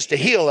Jesus to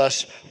heal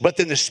us, but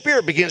then the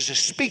Spirit begins to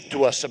speak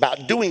to us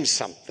about doing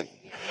something,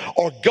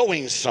 or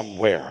going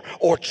somewhere,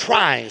 or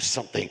trying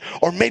something,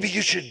 or maybe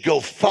you should go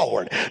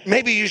forward.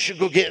 Maybe you should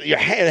go get your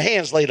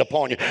hands laid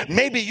upon you.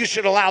 Maybe you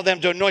should allow them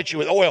to anoint you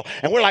with oil.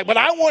 And we're like, but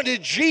I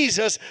wanted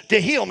Jesus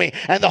to heal me.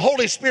 And the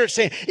Holy Spirit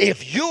saying,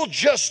 if you'll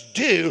just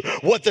do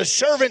what the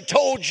servant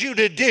told you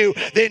to do,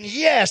 then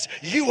yes,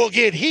 you will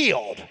get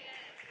healed.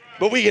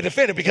 But we get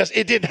offended because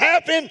it didn't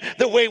happen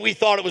the way we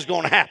thought it was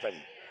going to happen.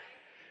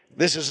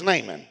 This is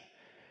Naaman.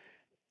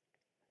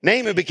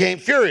 Naaman became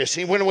furious.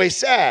 He went away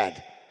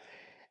sad.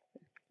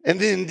 And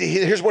then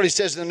here's what he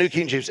says in the New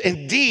King James.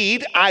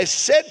 Indeed, I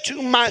said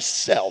to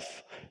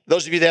myself,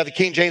 those of you that have the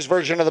King James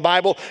Version of the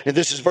Bible, and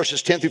this is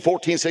verses 10 through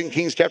 14, 2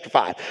 Kings chapter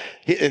 5.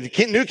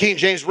 The New King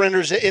James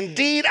renders it,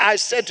 indeed, I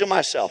said to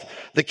myself.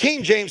 The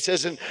King James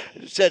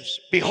says,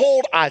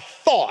 behold, I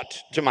thought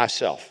to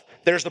myself.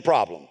 There's the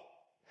problem.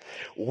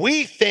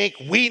 We think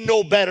we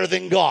know better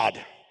than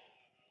God.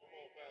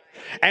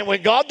 And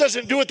when God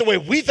doesn't do it the way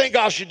we think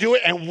God should do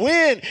it, and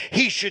when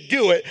he should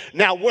do it,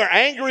 now we're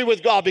angry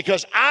with God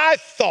because I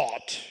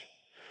thought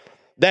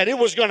that it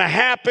was going to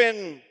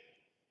happen,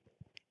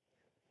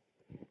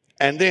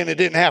 and then it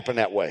didn't happen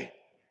that way.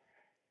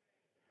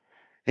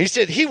 He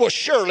said, he will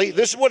surely,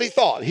 this is what he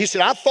thought. He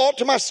said, I thought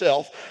to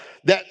myself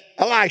that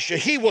Elisha,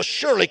 he will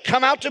surely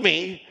come out to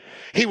me.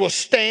 He will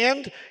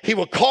stand. He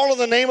will call on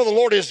the name of the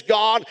Lord his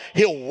God.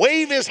 He'll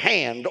wave his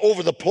hand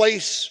over the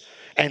place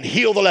and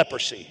heal the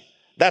leprosy.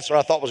 That's what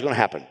I thought was going to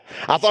happen.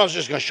 I thought I was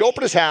just going to show up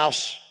at his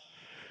house,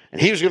 and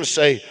he was going to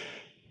say,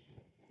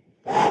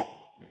 whew,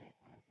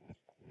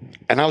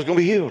 and I was going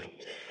to be healed.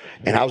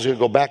 And I was going to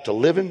go back to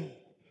living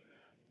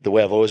the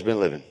way I've always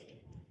been living.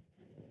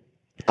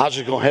 I was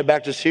just going to head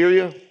back to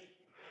Syria,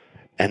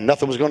 and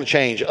nothing was going to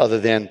change other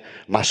than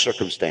my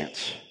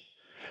circumstance.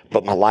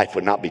 But my life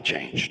would not be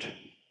changed.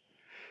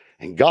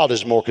 And God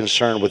is more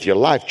concerned with your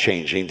life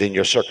changing than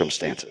your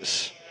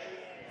circumstances.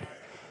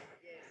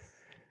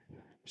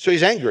 So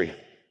he's angry.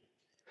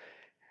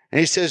 And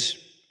he says,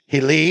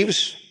 he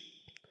leaves.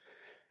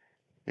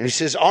 And he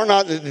says, are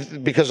not,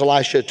 because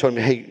Elisha told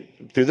me,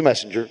 hey, through the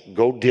messenger,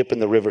 go dip in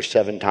the river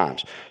 7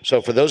 times.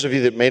 So for those of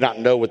you that may not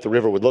know what the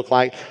river would look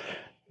like,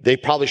 they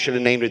probably should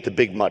have named it the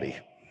Big Muddy.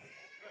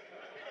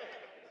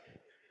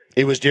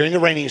 It was during the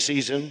rainy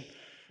season,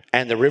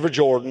 and the River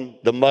Jordan,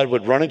 the mud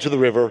would run into the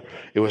river.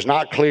 It was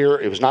not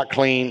clear. It was not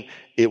clean.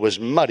 It was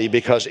muddy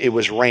because it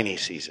was rainy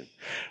season.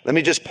 Let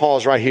me just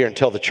pause right here and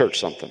tell the church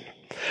something.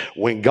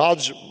 When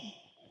God's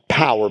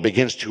power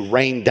begins to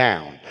rain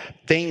down,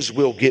 things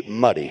will get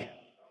muddy.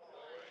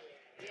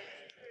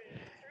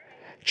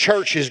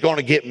 Church is going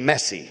to get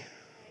messy.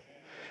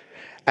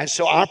 And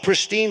so our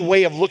pristine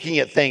way of looking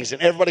at things,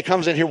 and everybody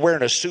comes in here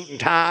wearing a suit and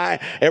tie,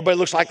 everybody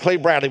looks like Clay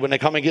Bradley when they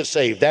come and get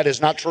saved. That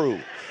is not true.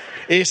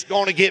 It's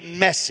going to get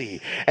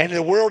messy. And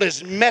the world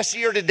is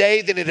messier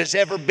today than it has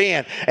ever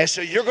been. And so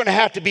you're going to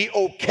have to be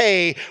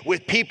okay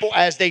with people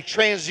as they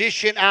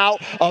transition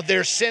out of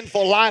their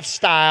sinful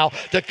lifestyle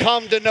to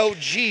come to know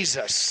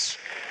Jesus.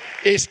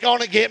 It's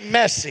going to get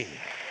messy.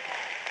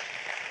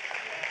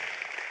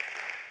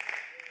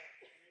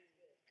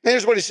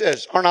 Here's what he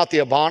says. Are not the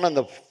Abana and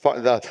the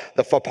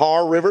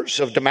Pharpar rivers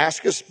of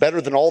Damascus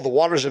better than all the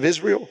waters of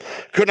Israel?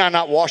 Could I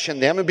not wash in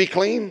them and be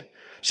clean?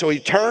 So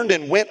he turned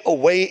and went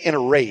away in a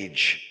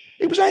rage.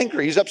 He was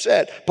angry. He's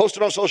upset.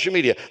 Posted on social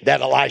media. That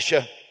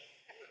Elisha.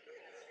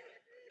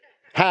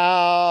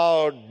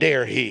 How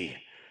dare he?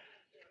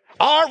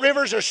 Our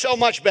rivers are so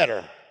much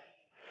better.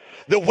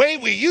 The way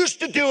we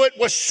used to do it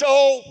was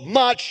so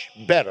much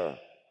better.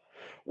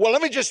 Well,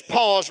 let me just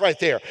pause right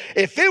there.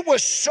 If it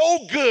was so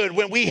good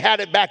when we had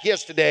it back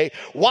yesterday,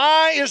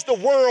 why is the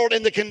world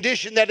in the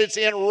condition that it's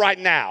in right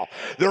now?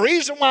 The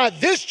reason why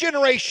this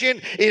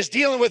generation is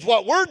dealing with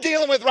what we're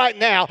dealing with right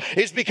now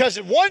is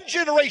because one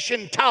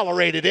generation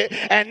tolerated it,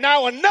 and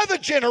now another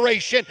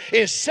generation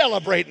is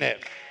celebrating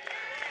it.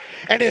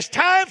 And it's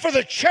time for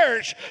the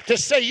church to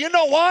say, you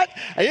know what?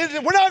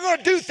 We're not going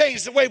to do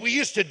things the way we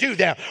used to do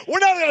them. We're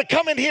not going to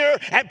come in here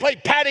and play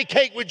patty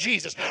cake with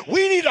Jesus.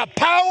 We need the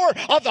power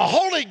of the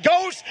Holy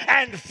Ghost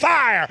and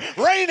fire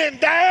raining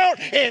down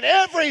in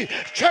every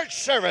church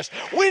service.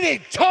 We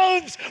need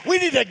tongues. We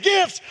need the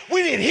gifts.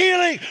 We need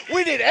healing.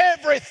 We need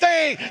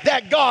everything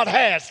that God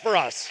has for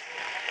us.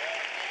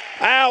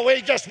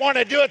 We just want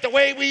to do it the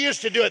way we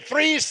used to do it.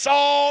 3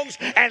 songs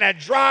and a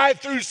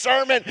drive-through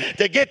sermon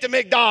to get to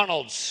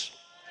McDonald's.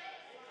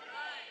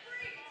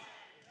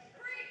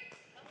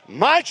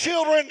 My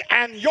children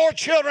and your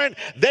children,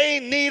 they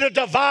need a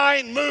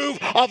divine move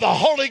of the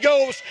Holy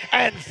Ghost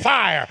and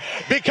fire.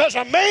 Because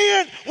a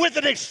man with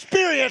an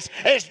experience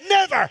is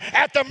never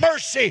at the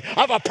mercy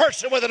of a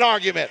person with an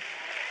argument.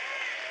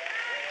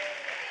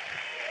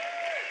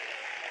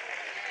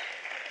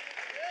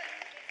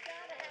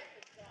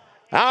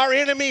 Our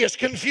enemy is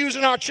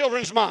confusing our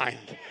children's mind.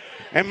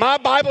 And my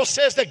Bible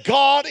says that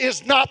God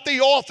is not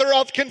the author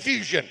of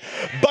confusion,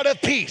 but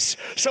of peace.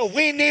 So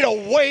we need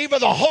a wave of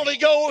the Holy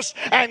Ghost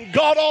and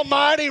God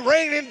Almighty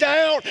raining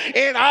down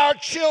in our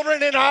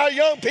children and our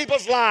young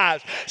people's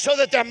lives so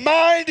that their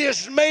mind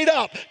is made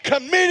up,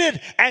 committed,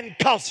 and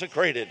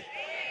consecrated.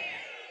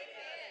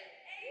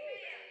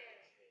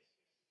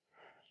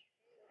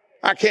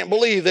 I can't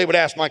believe they would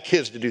ask my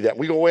kids to do that.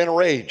 We go away in a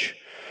rage.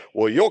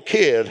 Well, your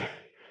kid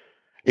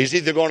is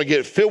either going to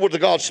get filled with the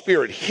God's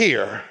Spirit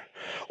here,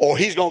 or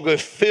he's going to get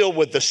filled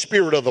with the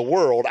spirit of the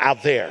world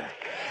out there.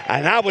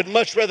 And I would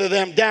much rather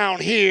them down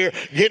here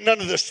getting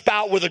under the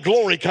spout where the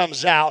glory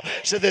comes out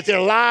so that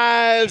their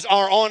lives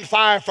are on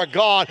fire for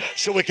God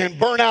so we can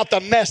burn out the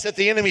mess that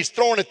the enemy's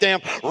throwing at them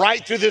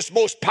right through this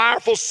most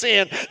powerful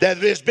sin that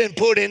has been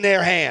put in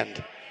their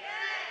hand.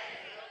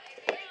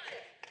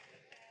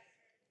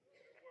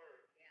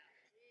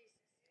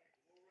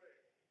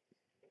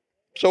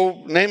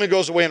 So Naaman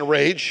goes away in a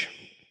rage.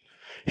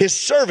 His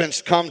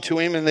servants come to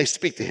him and they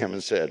speak to him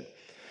and said,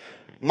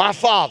 my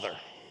father,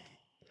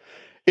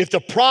 if the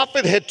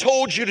prophet had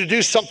told you to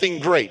do something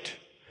great,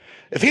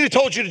 if he had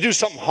told you to do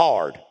something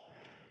hard,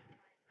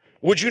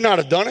 would you not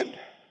have done it?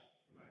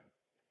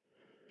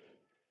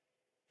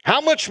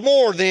 How much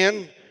more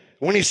then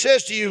when he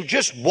says to you,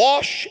 just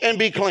wash and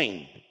be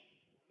clean?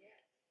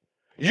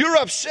 You're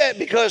upset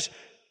because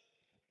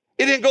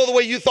it didn't go the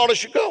way you thought it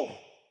should go.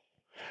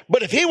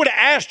 But if he would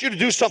have asked you to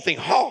do something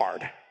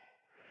hard,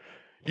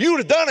 you would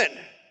have done it.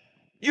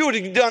 You would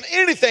have done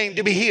anything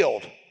to be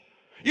healed.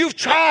 You've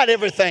tried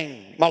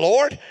everything, my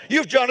Lord.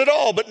 You've done it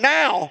all. But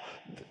now,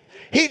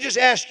 he just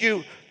asked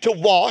you to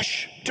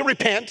wash, to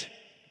repent,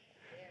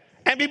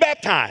 and be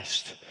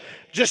baptized.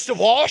 Just to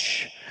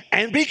wash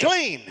and be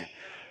clean.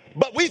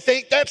 But we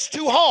think that's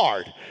too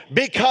hard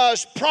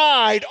because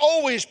pride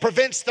always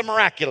prevents the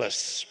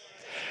miraculous.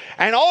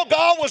 And all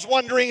God was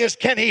wondering is,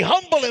 can he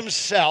humble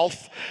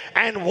himself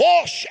and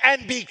wash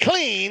and be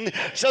clean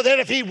so that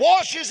if he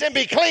washes and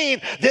be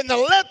clean, then the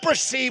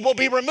leprosy will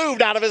be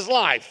removed out of his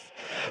life.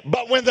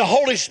 But when the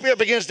Holy Spirit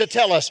begins to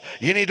tell us,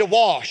 you need to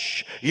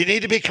wash, you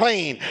need to be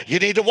clean, you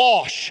need to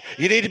wash,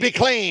 you need to be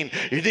clean,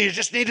 you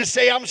just need to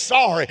say, I'm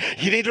sorry,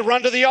 you need to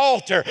run to the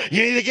altar,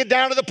 you need to get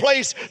down to the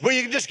place where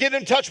you can just get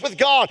in touch with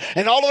God.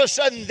 And all of a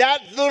sudden,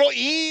 that little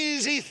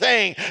easy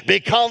thing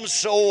becomes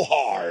so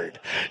hard.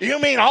 You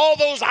mean all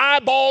those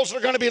eyeballs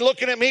are going to be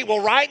looking at me? Well,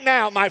 right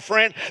now, my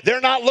friend,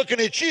 they're not looking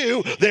at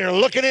you, they're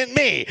looking at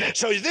me.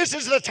 So this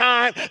is the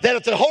time that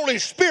if the Holy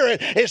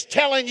Spirit is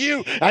telling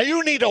you,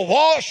 you need to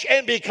wash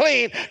and be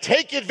clean,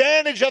 take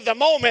advantage of the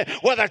moment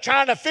where they're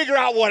trying to figure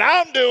out what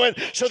I'm doing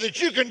so that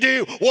you can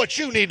do what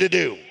you need to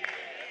do.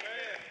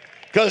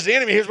 Because the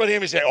enemy, here's what the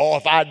enemy say, oh,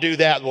 if I do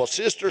that, well,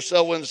 sister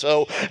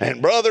so-and-so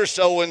and brother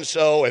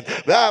so-and-so. And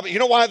that, you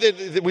know why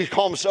we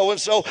call them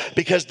so-and-so?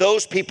 Because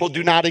those people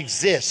do not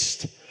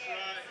exist.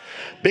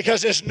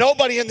 Because there's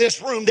nobody in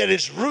this room that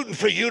is rooting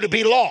for you to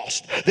be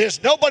lost.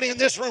 There's nobody in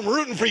this room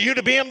rooting for you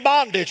to be in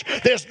bondage.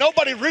 There's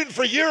nobody rooting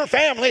for your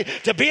family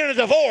to be in a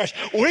divorce.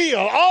 We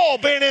have all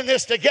been in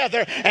this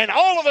together, and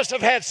all of us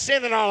have had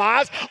sin in our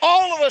lives.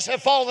 All of us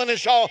have fallen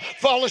short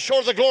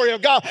of the glory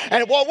of God.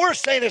 And what we're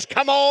saying is,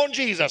 come on,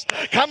 Jesus.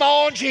 Come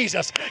on,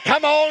 Jesus.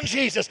 Come on,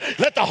 Jesus.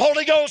 Let the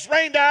Holy Ghost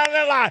rain down in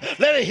their life.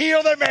 Let it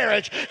heal their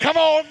marriage. Come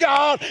on,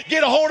 God.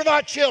 Get a hold of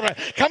my children.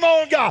 Come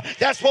on, God.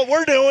 That's what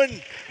we're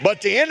doing. But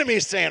the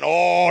enemy's saying,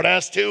 oh,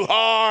 that's too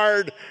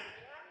hard.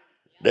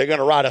 They're going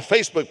to write a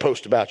Facebook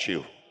post about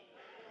you.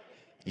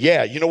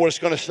 Yeah, you know what it's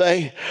going to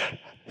say?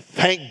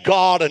 Thank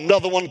God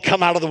another one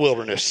come out of the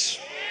wilderness.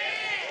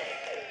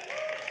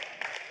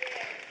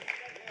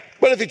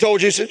 But if he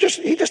told you,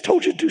 he just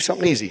told you to do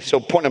something easy. So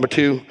point number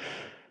 2,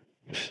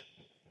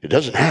 it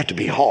doesn't have to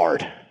be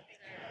hard.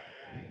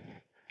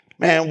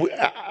 Man,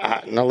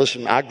 now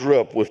listen, I grew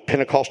up with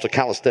Pentecostal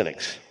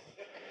calisthenics.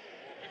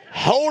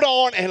 Hold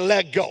on and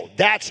let go.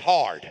 That's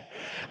hard.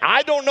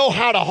 I don't know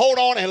how to hold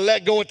on and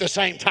let go at the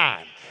same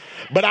time.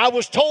 But I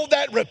was told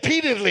that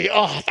repeatedly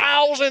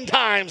 1,000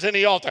 times in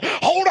the altar.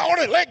 Hold on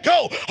and let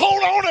go.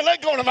 Hold on and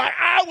let go. And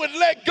I would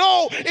let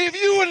go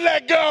if you would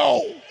let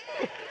go.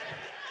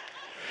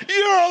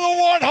 You're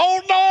the one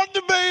holding on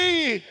to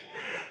me.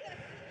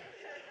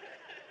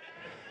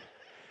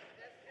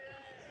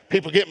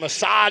 People get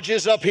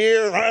massages up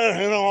here,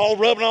 all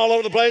rubbing all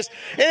over the place.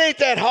 It ain't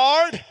that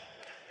hard.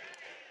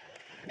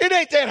 It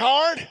ain't that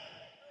hard.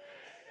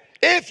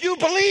 If you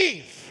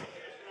believe,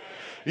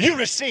 you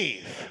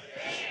receive.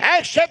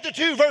 Acts chapter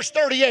 2, verse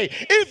 38.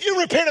 If you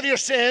repent of your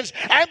sins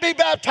and be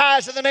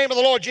baptized in the name of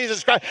the Lord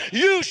Jesus Christ,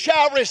 you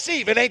shall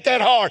receive. It ain't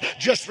that hard.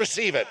 Just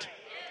receive it.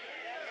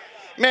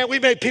 Man, we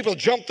made people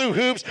jump through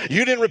hoops.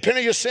 You didn't repent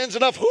of your sins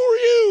enough. Who are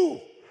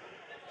you?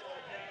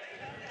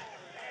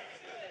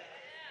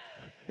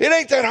 It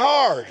ain't that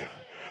hard.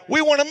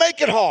 We want to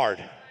make it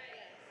hard.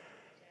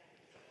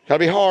 Got to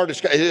be hard.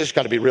 It's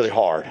got to be really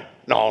hard.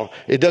 No,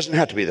 it doesn't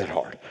have to be that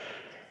hard.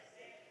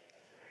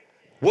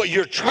 What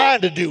you're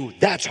trying to do,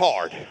 that's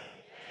hard.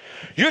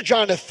 You're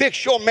trying to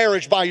fix your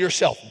marriage by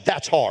yourself.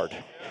 That's hard.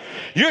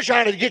 You're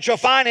trying to get your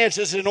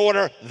finances in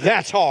order.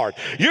 That's hard.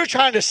 You're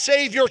trying to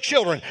save your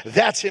children.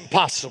 That's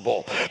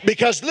impossible.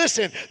 Because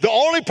listen, the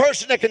only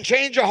person that can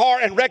change a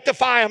heart and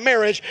rectify a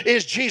marriage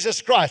is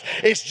Jesus Christ.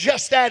 It's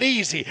just that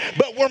easy.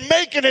 But we're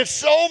making it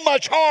so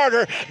much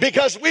harder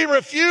because we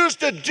refuse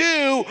to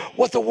do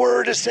what the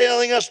Word is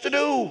telling us to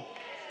do.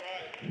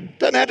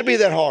 Doesn't have to be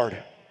that hard.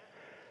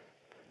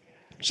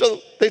 So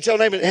they tell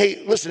Naaman,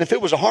 hey, listen, if it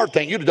was a hard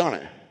thing, you'd have done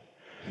it.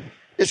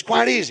 It's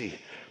quite easy.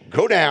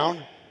 Go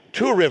down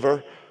to a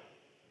river,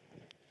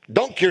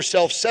 dunk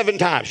yourself 7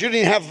 times. You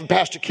didn't even have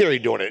Pastor Kerry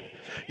doing it.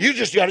 You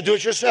just got to do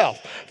it yourself.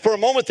 For a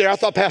moment there, I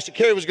thought Pastor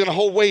Kerry was going to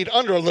hold Wade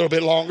under a little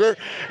bit longer,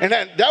 and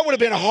that would have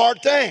been a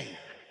hard thing.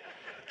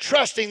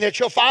 Trusting that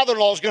your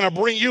father-in-law is going to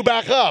bring you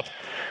back up.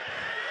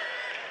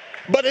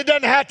 But it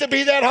doesn't have to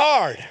be that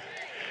hard.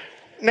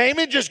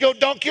 Naaman, just go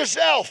dunk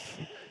yourself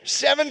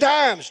 7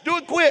 times. Do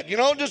it quick,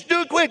 just do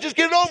it quick. Just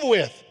get it over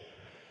with.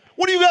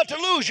 What do you got to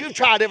lose? You've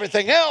tried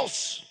everything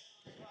else.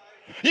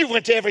 You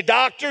went to every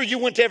doctor. You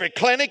went to every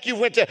clinic. You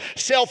went to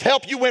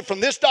self-help. You went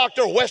from this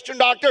doctor, a Western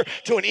doctor,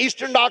 to an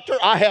Eastern doctor.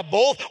 I have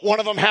both. One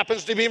of them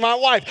happens to be my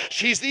wife.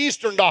 She's the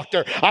Eastern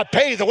doctor. I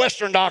pay the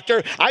Western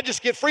doctor. I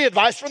just get free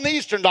advice from the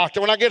Eastern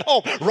doctor when I get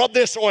home. Rub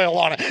this oil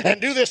on it and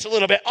do this a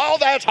little bit. Oh,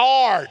 that's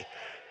hard.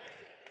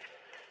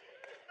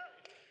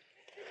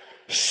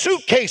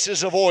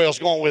 Suitcases of oils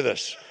going with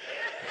us.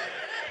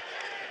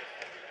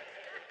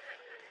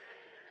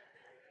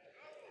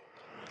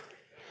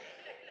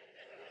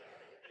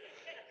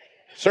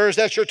 Sir, is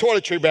that your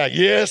toiletry bag?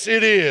 Yes,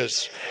 it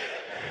is.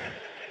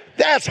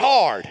 That's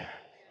hard.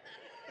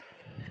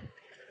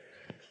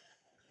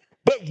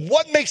 But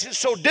what makes it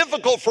so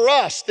difficult for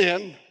us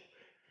then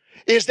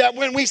is that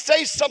when we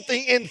say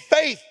something in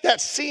faith that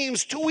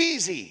seems too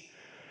easy,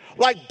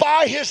 like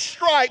by his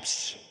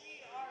stripes,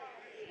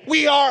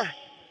 we are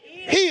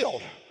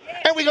healed.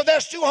 And we go,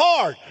 that's too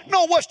hard.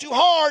 No, what's too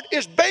hard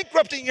is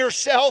bankrupting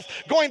yourself,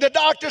 going to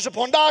doctors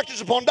upon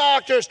doctors upon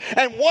doctors,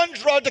 and one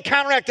drug to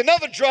counteract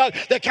another drug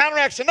that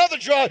counteracts another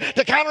drug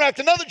to counteract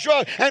another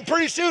drug, and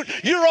pretty soon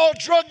you're all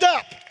drugged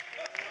up.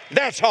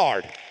 That's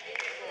hard.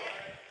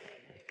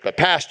 But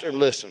pastor,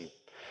 listen,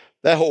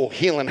 that whole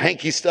healing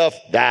hanky stuff,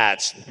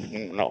 that's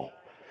no.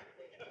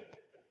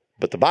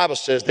 But the Bible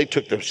says they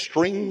took the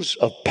strings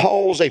of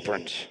Paul's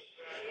aprons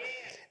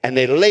and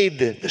they laid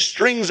the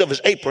strings of his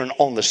apron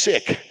on the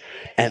sick,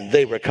 and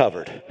they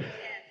recovered.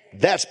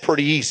 That's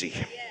pretty easy.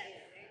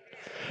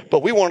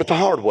 But we want it the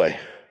hard way.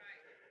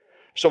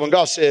 So when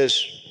God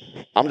says,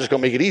 I'm just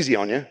going to make it easy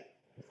on you,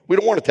 we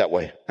don't want it that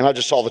way. And I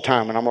just saw the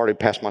time, and I'm already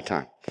past my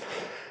time.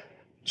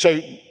 So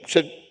he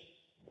said,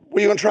 what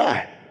are you going to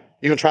try?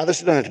 You going to try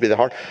this? It doesn't have to be that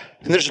hard.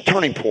 And there's a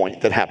turning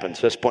point that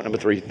happens. That's point number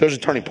 3. There's a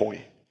turning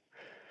point.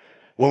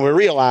 When we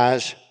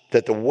realize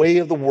that the way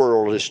of the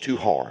world is too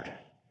hard,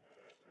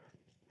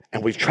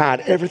 and we've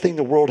tried everything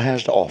the world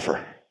has to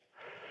offer,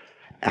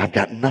 and I've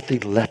got nothing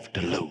left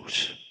to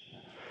lose.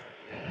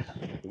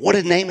 What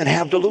did Naaman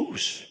have to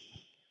lose?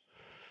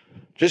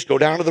 Just go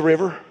down to the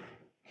river,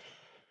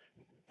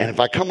 and if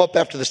I come up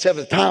after the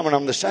 7th time and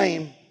I'm the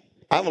same,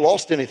 I haven't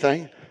lost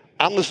anything.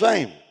 I'm the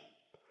same.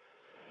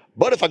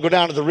 But if I go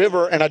down to the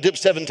river and I dip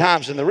 7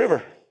 times in the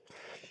river,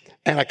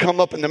 and I come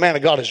up and the man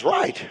of God is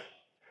right,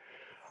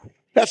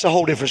 that's a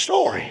whole different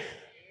story.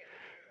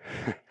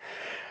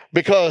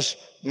 Because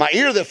my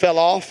ear that fell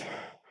off,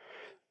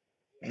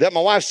 that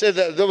my wife said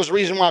that there was a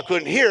reason why I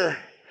couldn't hear,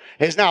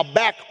 is now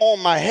back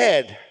on my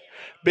head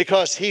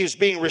because he's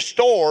being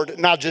restored,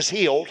 not just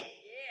healed.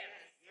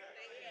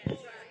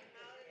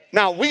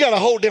 Now, we got a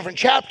whole different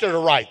chapter to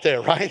write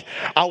there, right?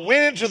 I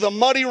went into the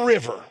muddy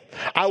river.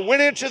 I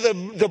went into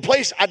the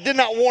place I did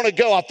not want to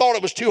go. I thought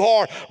it was too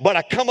hard, but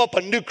I come up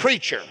a new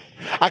creature.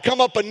 I come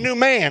up a new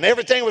man.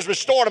 Everything was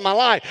restored in my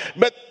life.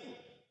 But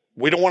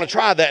we don't want to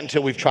try that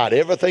until we've tried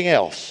everything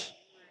else.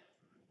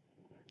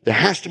 There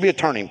has to be a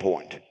turning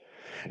point.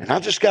 And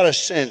I've just got a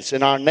sense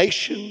in our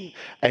nation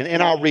and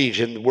in our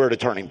region, we're at a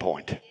turning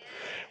point.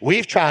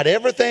 We've tried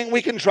everything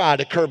we can try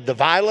to curb the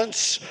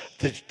violence,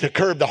 to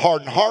curb the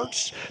hardened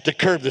hearts, to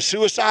curb the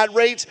suicide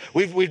rates.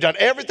 We've done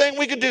everything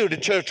we could do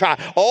to try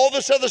all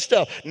this other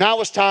stuff. Now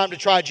it's time to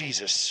try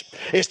Jesus.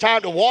 It's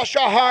time to wash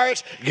our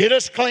hearts, get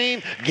us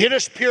clean, get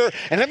us pure.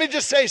 And let me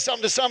just say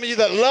something to some of you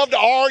that love to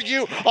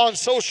argue on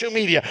social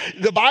media.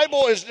 The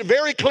Bible is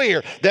very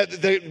clear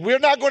that we're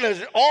not going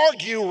to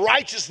argue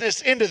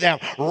righteousness into them.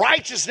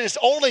 Righteousness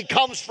only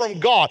comes from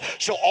God.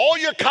 So all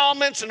your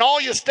comments and all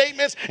your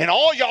statements and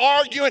all your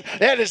arguing,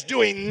 that is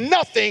doing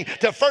nothing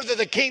to further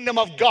the kingdom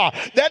of God.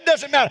 That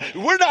doesn't matter.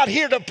 We're not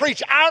here to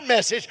preach our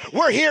message.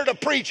 We're here to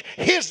preach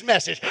his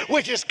message,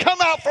 which is come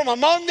out from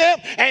among them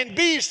and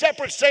be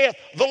separate, saith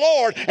the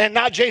Lord, and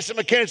not Jason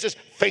McKinnis's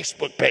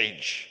Facebook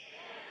page.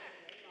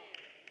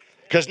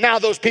 Because now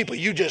those people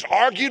you just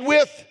argued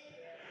with,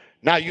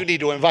 now you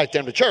need to invite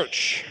them to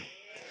church.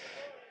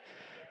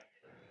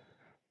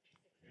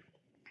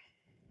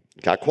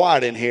 Got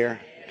quiet in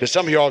here because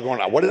some of you are going,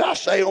 what did I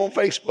say on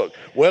Facebook?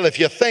 Well, if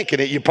you're thinking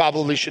it, you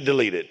probably should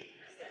delete it.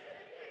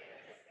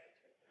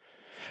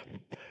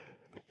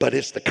 But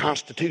it's the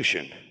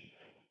Constitution.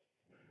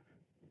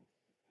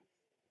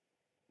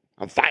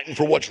 I'm fighting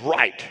for what's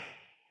right.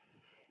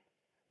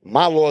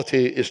 My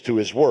loyalty is to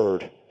his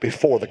word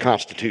before the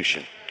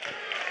Constitution.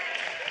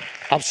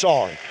 I'm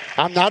sorry.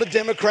 I'm not a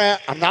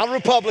Democrat. I'm not a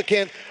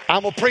Republican.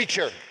 I'm a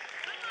preacher.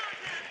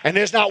 And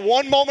there's not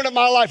one moment in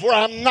my life where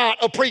I'm not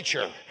a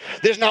preacher.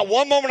 There's not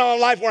one moment in my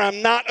life where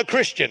I'm not a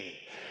Christian.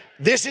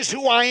 This is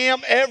who I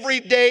am every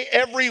day,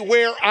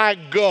 everywhere I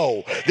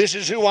go. This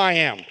is who I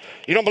am.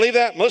 You don't believe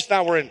that? Melissa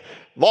and I were in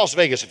Las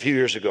Vegas a few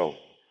years ago.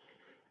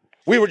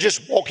 We were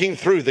just walking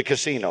through the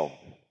casino.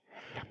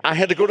 I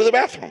had to go to the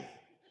bathroom.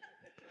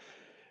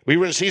 We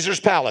were in Caesar's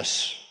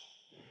Palace.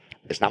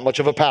 It's not much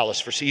of a palace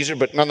for Caesar,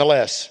 but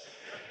nonetheless.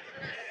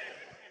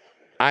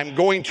 I'm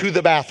going to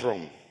the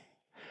bathroom.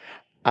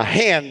 A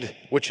hand,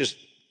 which is,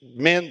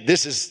 men,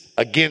 this is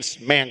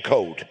against man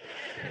code.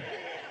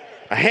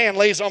 A hand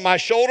lays on my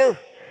shoulder.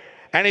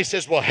 And he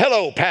says, well,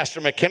 hello,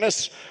 Pastor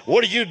McKinnis.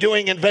 What are you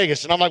doing in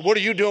Vegas? And I'm like, what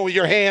are you doing with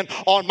your hand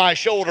on my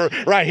shoulder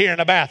right here in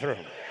the bathroom?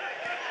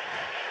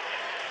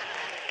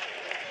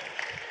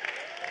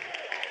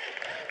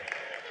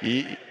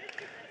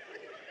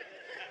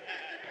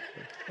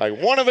 Like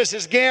one of us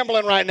is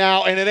gambling right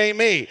now, and it ain't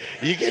me.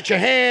 You get your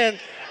hand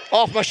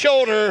off my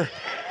shoulder,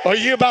 or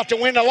you about to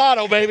win the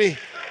lotto, baby.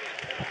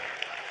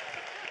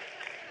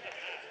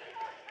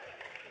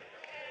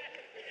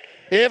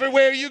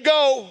 Everywhere you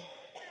go,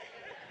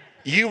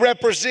 you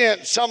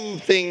represent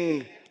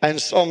something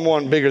and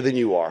someone bigger than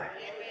you are.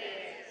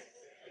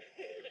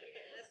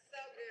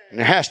 And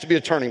there has to be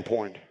a turning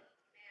point.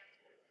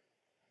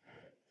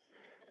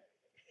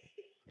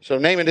 So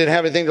Naaman didn't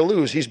have anything to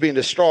lose. He's being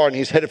destroyed and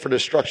he's headed for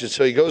destruction.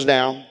 So he goes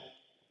down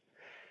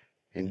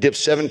and dips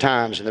 7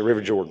 times in the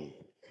River Jordan.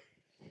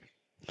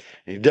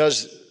 And he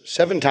does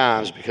 7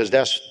 times because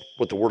that's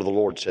what the word of the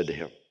Lord said to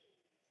him.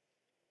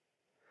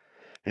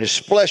 And his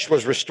flesh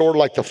was restored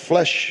like the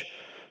flesh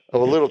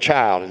of a little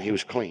child, and he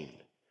was clean.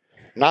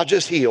 Not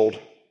just healed,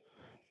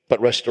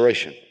 but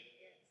restoration.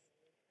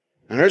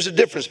 And there's a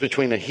difference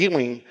between a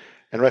healing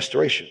and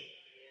restoration.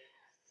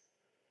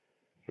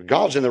 But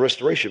God's in the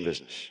restoration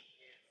business.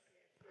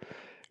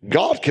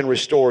 God can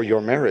restore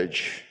your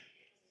marriage.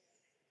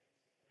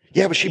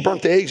 Yeah, but she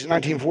burnt the eggs in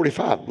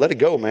 1945. Let it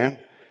go, man.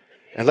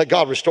 And let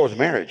God restore the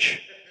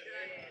marriage.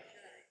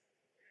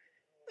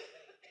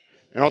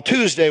 And on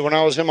Tuesday, when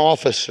I was in my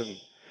office and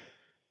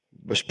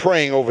was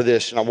praying over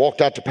this, and I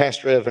walked out to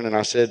Pastor Evan and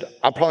I said,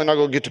 I'm probably not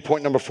going to get to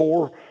point number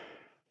 4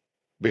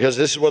 because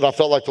this is what I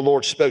felt like the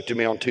Lord spoke to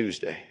me on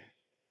Tuesday.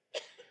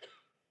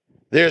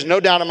 There's no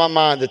doubt in my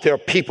mind that there are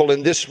people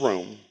in this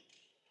room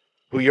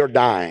who you're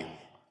dying.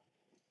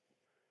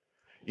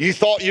 You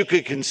thought you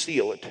could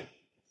conceal it.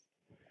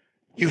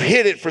 You've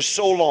hid it for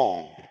so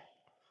long.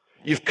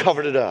 You've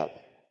covered it up.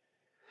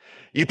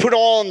 You put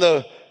on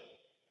the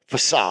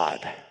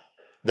facade,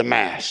 the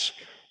mask.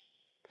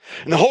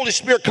 And the Holy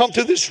Spirit come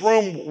through this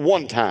room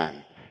one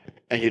time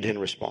and you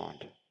didn't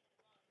respond.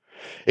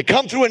 It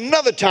come through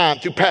another time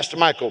through Pastor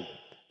Michael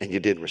and you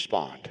didn't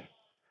respond.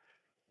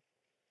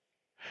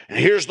 And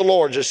here's the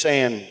Lord just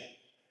saying,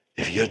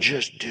 if you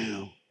just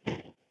do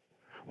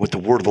what the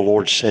word of the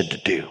Lord said to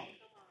do,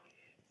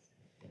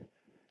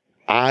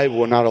 I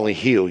will not only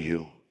heal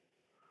you,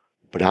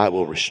 but I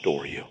will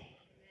restore you.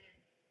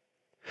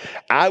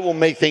 I will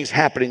make things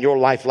happen in your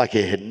life like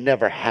it had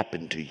never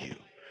happened to you.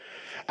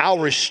 I'll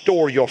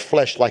restore your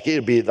flesh like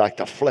it'll be like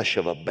the flesh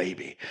of a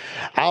baby.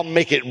 I'll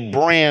make it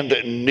brand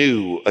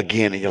new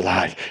again in your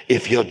life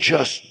if you'll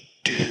just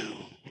do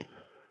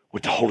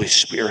what the Holy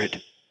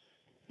Spirit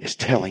is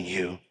telling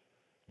you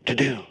to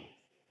do.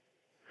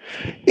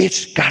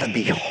 It's got to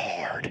be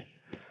hard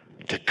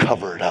to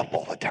cover it up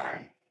all the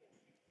time.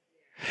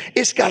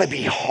 It's got to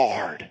be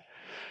hard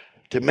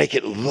to make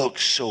it look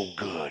so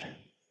good.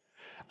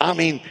 I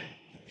mean,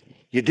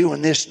 you're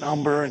doing this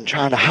number and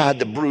trying to hide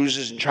the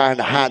bruises and trying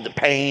to hide the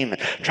pain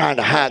and trying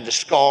to hide the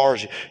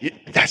scars.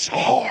 That's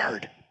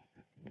hard.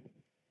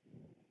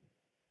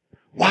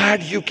 Why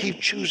do you keep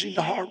choosing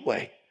the hard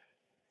way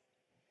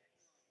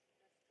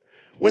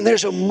when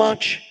there's a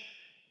much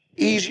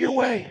easier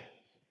way?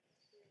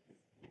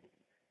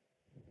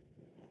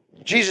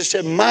 Jesus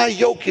said, my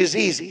yoke is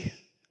easy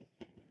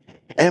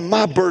and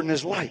my burden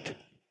is light.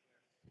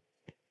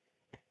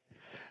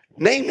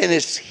 Naaman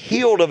is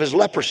healed of his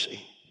leprosy.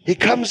 He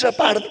comes up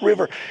out of the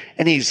river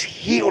and he's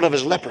healed of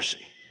his leprosy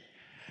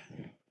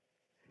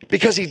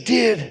because he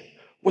did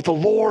what the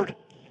Lord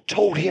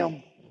told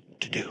him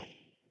to do.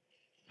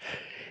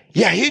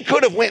 Yeah, he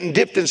could have went and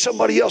dipped in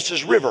somebody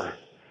else's river,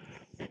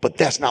 but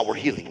that's not where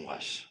healing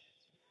was.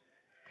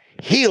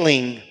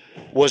 Healing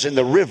was in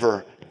the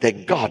river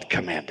that God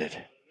commanded.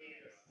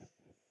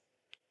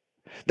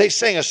 They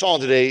sang a song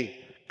today,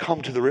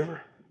 Come to the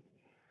River.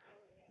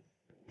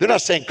 They're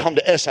not saying come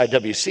to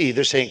SIWC,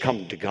 they're saying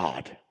come to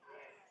God.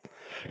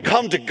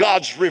 Come to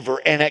God's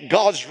river, and at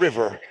God's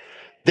river,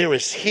 there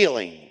is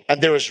healing,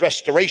 and there is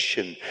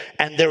restoration,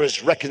 and there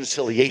is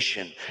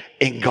reconciliation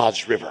in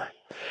God's river.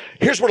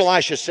 Here's what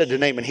Elisha said to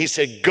Naaman. He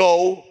said,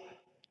 go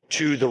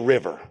to the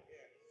river.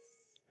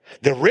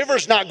 The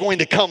river's not going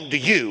to come to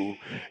you.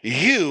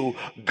 You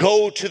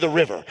go to the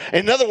river.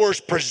 In other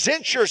words,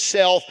 present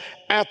yourself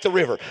at the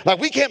river. Like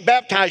we can't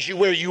baptize you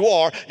where you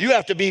are. You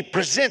have to be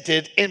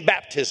presented in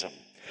baptism.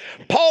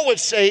 Paul would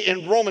say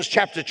in Romans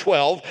chapter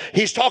 12,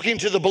 he's talking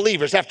to the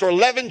believers after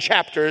 11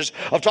 chapters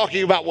of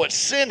talking about what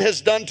sin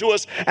has done to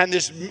us and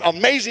this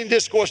amazing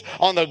discourse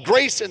on the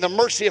grace and the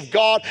mercy of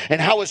God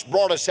and how it's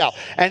brought us out.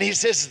 And he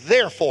says,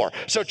 therefore.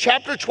 So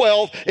chapter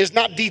 12 is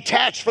not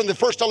detached from the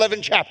first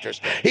 11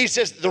 chapters. He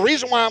says, the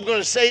reason why I'm going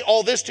to say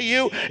all this to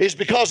you is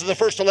because of the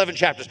first 11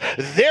 chapters.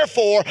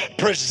 Therefore,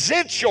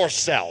 present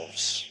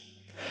yourselves.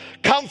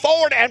 Come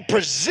forward and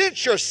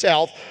present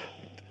yourself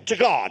to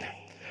God.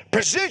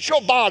 Present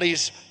your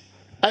bodies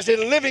as a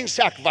living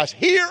sacrifice.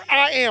 Here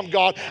I am,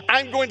 God.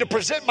 I'm going to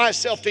present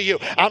myself to you.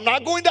 I'm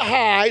not going to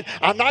hide.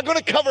 I'm not going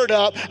to cover it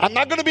up. I'm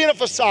not going to be in a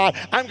facade.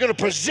 I'm going to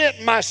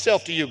present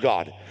myself to you,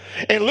 God.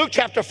 In Luke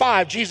chapter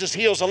 5, Jesus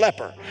heals a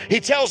leper. He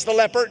tells the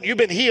leper, you've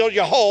been healed,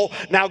 you're whole.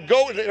 Now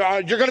go,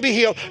 you're going to be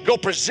healed. Go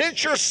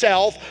present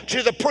yourself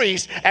to the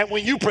priest. And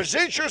when you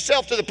present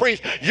yourself to the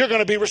priest, you're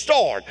going to be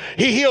restored.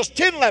 He heals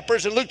 10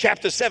 lepers in Luke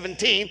chapter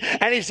 17.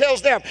 And he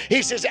tells them,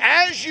 he says,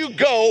 as you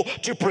go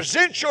to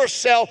present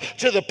yourself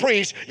to the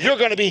priest, you're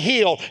going to be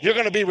healed. You're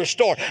going to be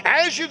restored.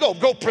 As you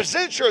go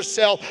present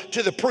yourself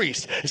to the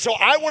priest. So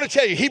I want to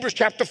tell you, Hebrews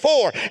chapter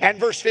 4 and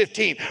verse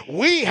 15,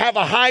 we have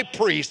a high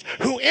priest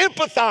who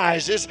empathizes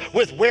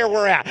with where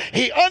we're at.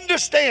 He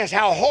understands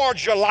how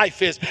hard your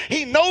life is.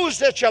 He knows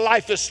that your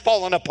life is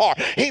falling apart.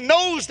 He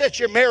knows that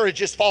your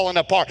marriage is falling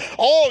apart.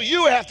 All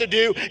you have to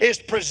do is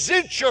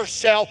present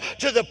yourself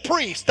to the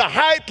priest, the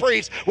high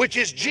priest, which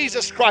is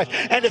Jesus Christ.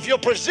 And if you'll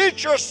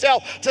present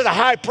yourself to the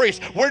high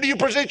priest, where do you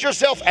present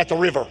yourself? At the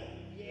river.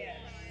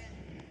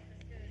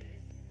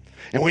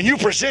 And when you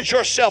present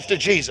yourself to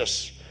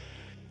Jesus,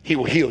 he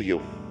will heal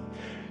you.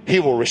 He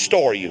will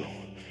restore you.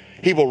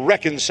 He will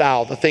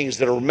reconcile the things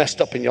that are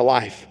messed up in your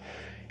life.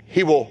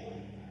 He will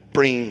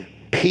bring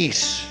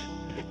peace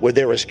where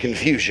there is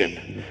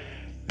confusion.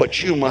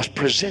 But you must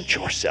present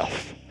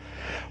yourself.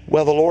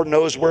 Well, the Lord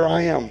knows where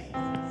I am.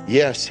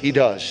 Yes, he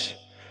does.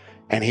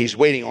 And he's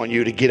waiting on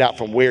you to get out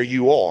from where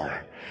you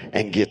are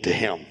and get to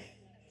him.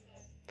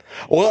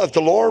 Well, if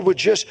the Lord would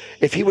just,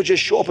 if he would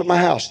just show up at my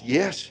house.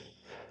 Yes.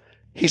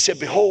 He said,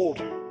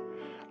 behold,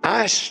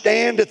 I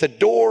stand at the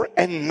door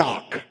and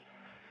knock.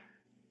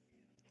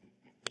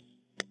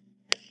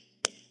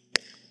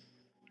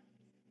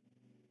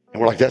 And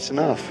we're like, that's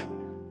enough.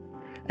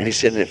 And he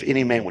said, if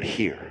any man would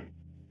hear,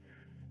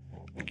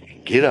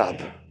 get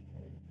up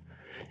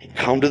and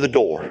come to the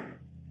door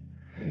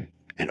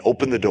and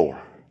open the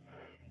door,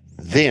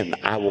 then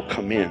I will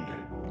come in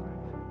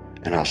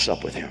and I'll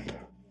sup with him.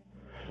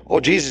 Oh,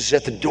 Jesus is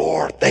at the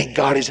door. Thank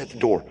God he's at the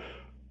door.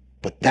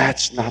 But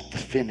that's not the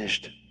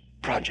finished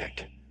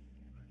project.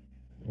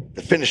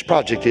 The finished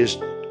project is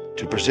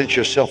to present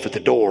yourself at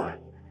the door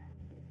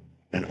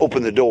and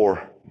open the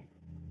door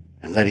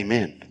and let him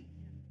in.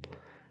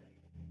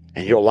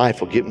 And your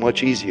life will get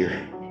much easier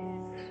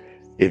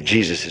if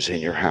Jesus is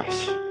in your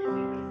house.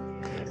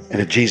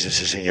 And if Jesus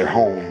is in your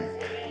home.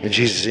 And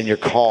Jesus is in your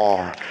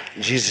car.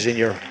 And Jesus is in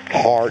your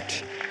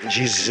heart. And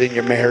Jesus is in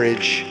your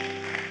marriage.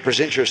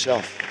 Present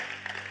yourself.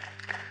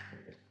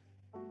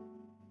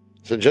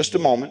 So just a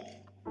moment.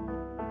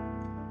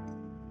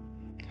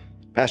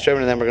 Pastor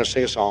Evan and then we're going to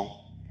sing a song.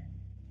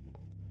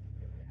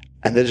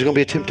 And then there's going to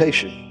be a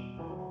temptation.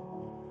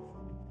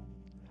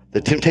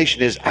 The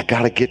temptation is, I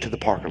got to get to the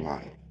parking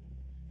lot.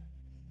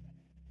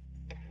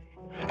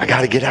 I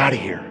got to get out of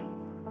here.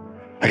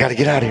 I got to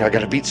get out of here. I got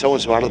to beat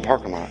so-and-so out of the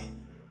parking lot.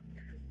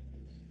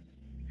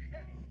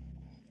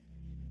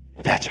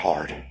 That's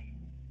hard.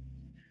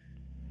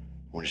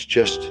 When it's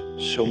just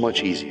so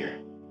much easier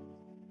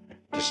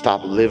to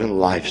stop living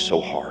life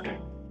so hard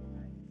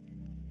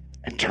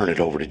and turn it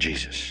over to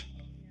Jesus.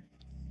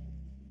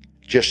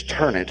 Just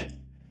turn it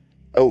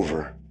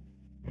over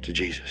to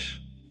Jesus.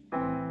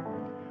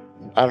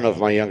 I don't know if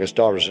my youngest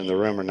daughter's in the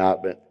room or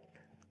not, but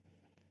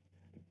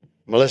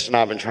Melissa and I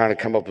have been trying to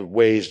come up with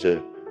ways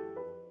to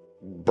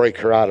break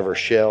her out of her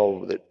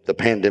shell that the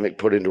pandemic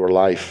put into her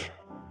life.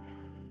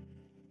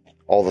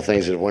 All the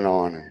things that went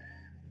on.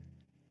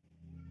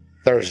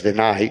 Thursday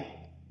night,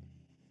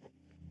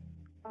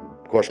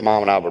 of course,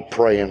 Mom and I were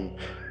praying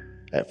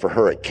for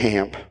her at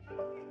camp.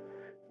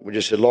 We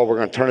just said, Lord, we're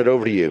going to turn it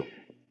over to you.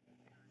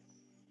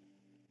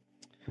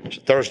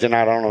 So Thursday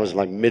night, I don't know, it was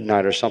like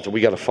midnight or something,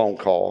 we got a phone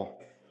call.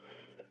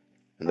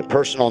 And the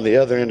person on the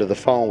other end of the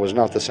phone was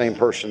not the same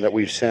person that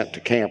we sent to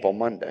camp on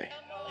Monday.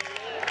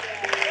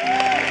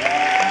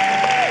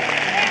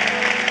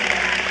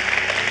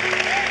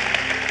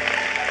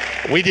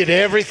 We did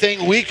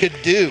everything we could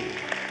do.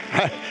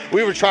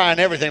 We were trying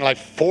everything, like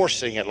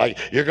forcing it, like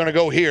you're going to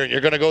go here and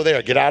you're going to go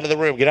there. Get out of the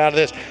room, get out of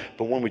this.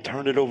 But when we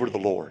turned it over to the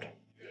Lord,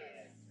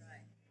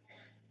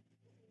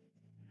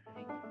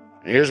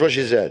 and here's what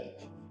she said.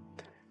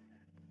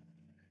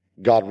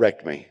 God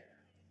wrecked me.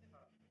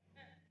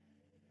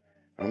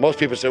 And most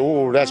people say,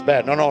 oh, that's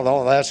bad.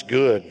 No, that's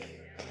good.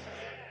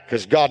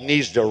 Because God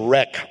needs to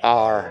wreck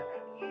our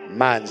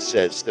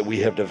mindsets that we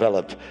have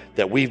developed,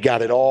 that we've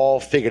got it all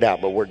figured out,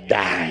 but we're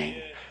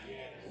dying.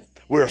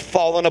 We're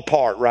falling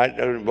apart, right?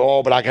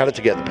 Oh, but I got it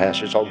together,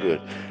 Pastor. It's all good.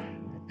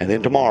 And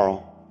then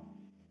tomorrow,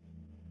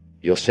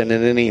 you'll send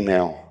in an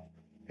email,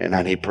 and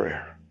I need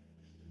prayer.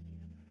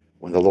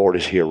 When the Lord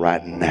is here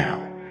right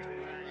now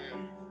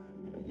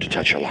to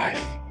touch your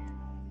life.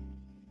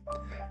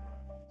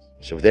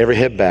 So with every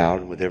head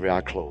bowed and with every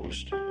eye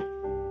closed,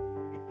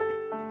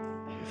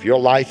 if your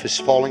life is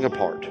falling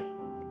apart, and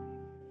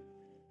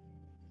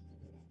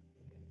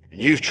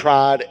you've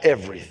tried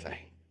everything,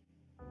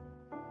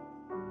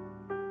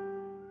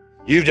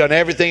 you've done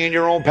everything in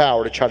your own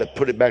power to try to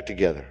put it back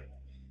together,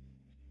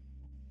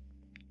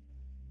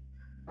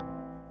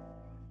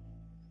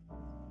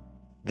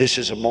 this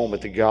is a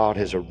moment that God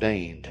has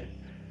ordained,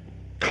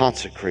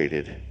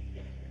 consecrated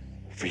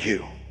for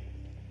you.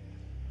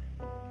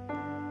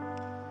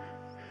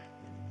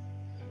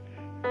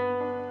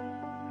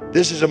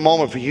 This is a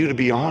moment for you to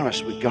be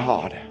honest with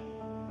God.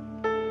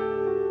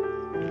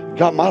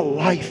 God, my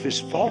life is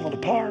falling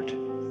apart.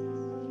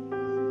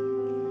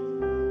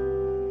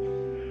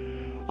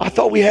 I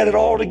thought we had it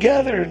all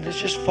together and it's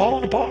just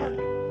falling apart.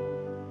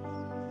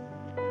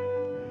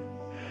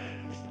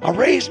 I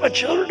raised my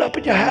children up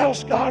in your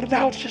house, God, and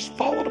now it's just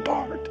falling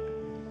apart.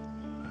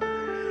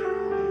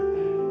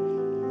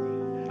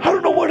 I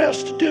don't know what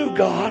else to do,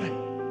 God.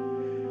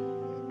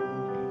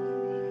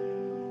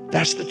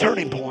 That's the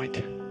turning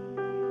point.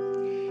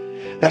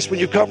 That's when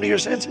you come to your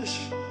senses.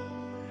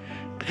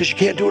 Because you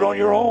can't do it on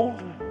your own.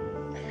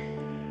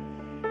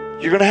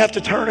 You're going to have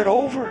to turn it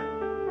over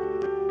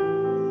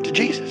to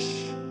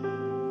Jesus.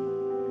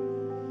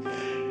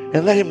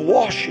 And let him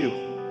wash you,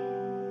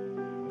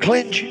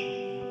 cleanse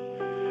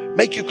you,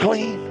 make you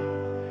clean,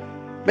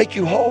 make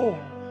you whole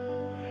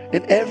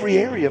in every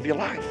area of your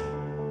life.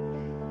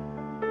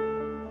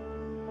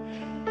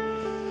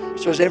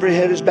 So as every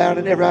head is bowed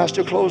and every eye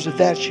still closed, if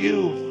that's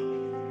you,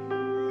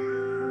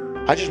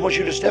 I just want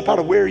you to step out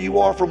of where you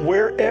are from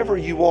wherever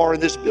you are in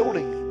this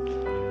building.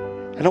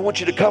 And I want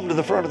you to come to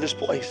the front of this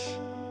place.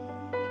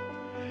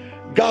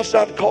 God's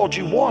not called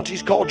you once,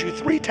 he's called you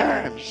 3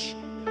 times.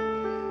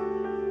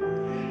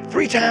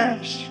 3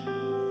 times.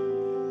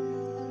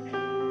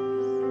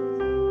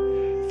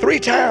 3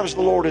 times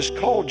the Lord has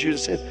called you and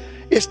said,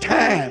 it's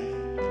time.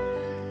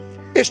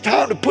 It's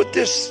time to put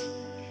this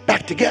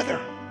back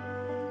together.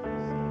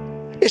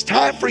 It's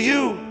time for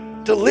you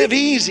to live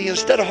easy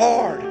instead of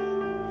hard.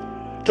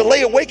 To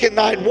lay awake at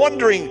night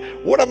wondering,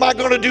 what am I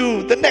going to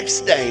do the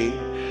next day?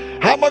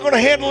 How am I going to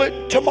handle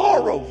it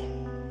tomorrow?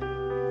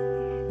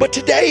 But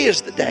today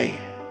is the day.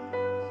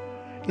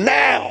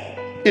 Now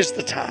is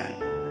the time.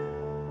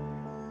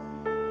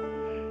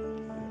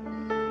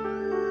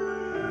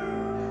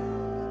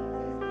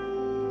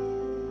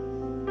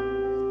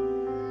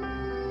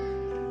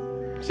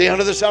 See,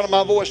 under the sound of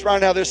my voice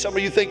right now, there's some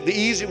of you think the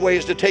easy way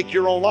is to take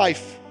your own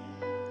life.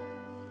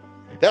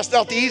 That's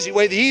not the easy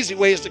way. The easy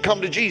way is to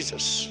come to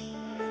Jesus.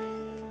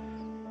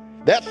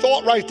 That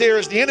thought right there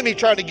is the enemy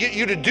trying to get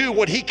you to do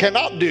what he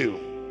cannot do.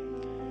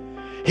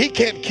 He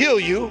can't kill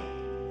you.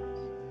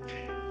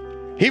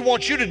 He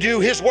wants you to do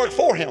his work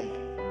for him.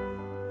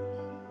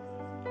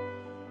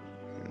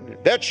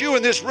 That's you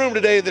in this room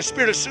today. The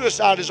spirit of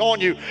suicide is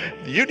on you.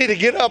 You need to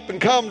get up and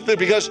come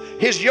because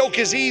his yoke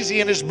is easy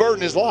and his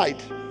burden is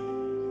light.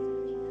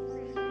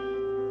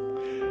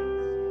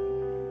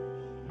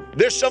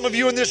 There's some of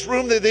you in this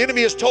room that the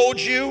enemy has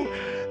told you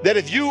that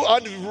if you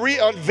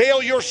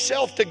unveil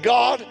yourself to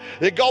God,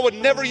 that God would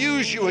never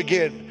use you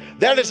again.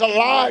 That is a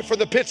lie from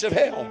the pits of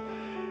hell.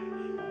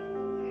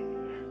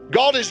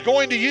 God is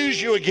going to use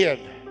you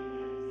again.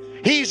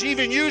 He's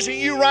even using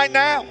you right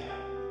now.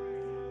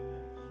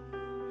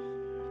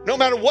 No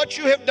matter what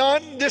you have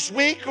done this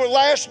week or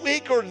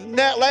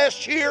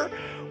last year,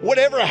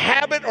 whatever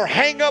habit or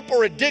hang up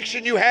or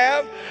addiction you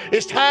have,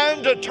 it's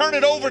time to turn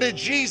it over to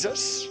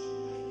Jesus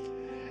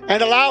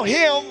and allow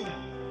him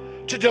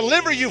to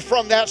deliver you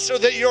from that so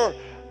that your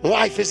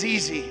life is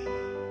easy.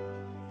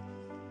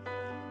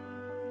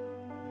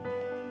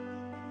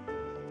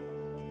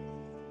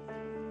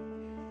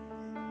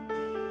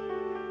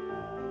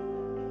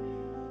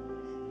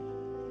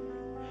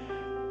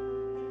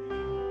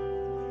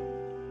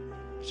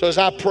 So as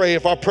I pray,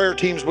 if our prayer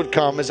teams would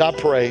come, as I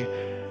pray,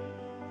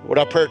 would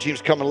our prayer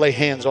teams come and lay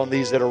hands on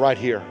these that are right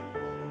here?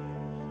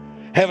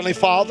 Heavenly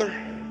Father,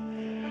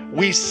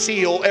 we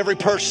seal every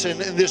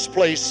person in this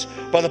place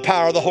by the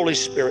power of the Holy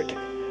Spirit.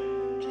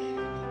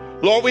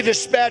 Lord, we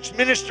dispatch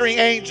ministering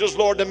angels,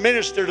 Lord, to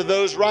minister to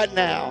those right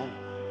now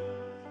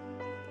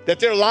that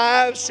their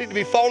lives seem to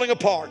be falling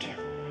apart.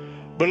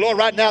 But Lord,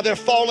 right now they're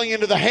falling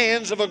into the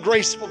hands of a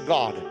graceful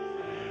God.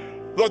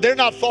 Lord, they're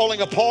not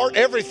falling apart.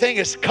 Everything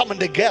is coming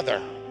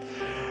together.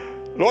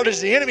 Lord,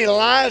 as the enemy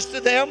lies to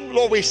them,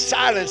 Lord, we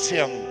silence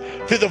him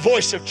through the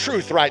voice of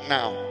truth right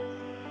now.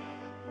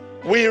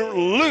 We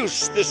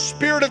loose the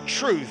spirit of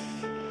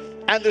truth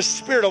and the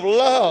spirit of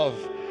love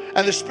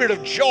and the spirit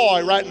of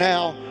joy right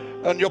now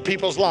on your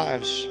people's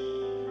lives.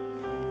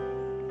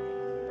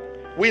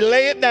 We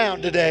lay it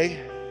down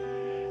today.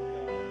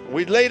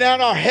 We lay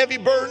down our heavy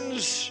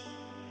burdens.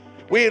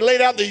 We lay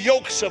down the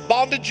yokes of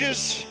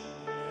bondages.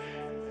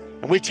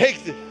 And we take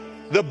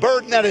the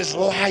burden that is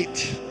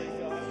light.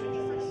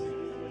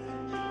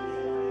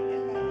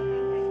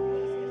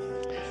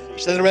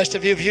 So the rest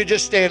of you, if you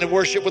just stand and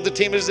worship with the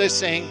team as they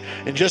sing,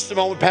 in just a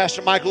moment,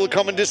 Pastor Michael will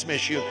come and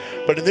dismiss you.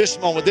 But in this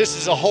moment, this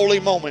is a holy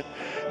moment.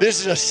 This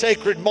is a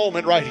sacred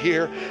moment right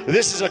here.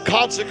 This is a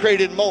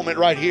consecrated moment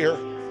right here.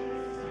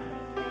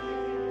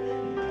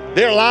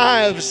 Their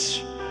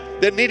lives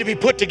that need to be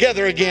put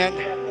together again.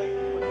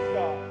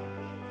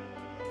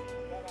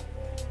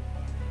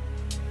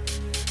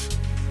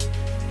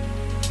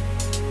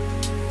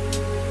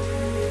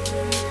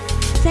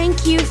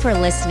 Thank you for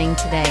listening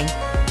today.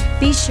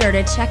 Be sure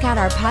to check out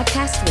our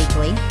podcast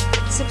weekly,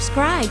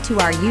 subscribe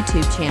to our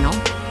YouTube channel,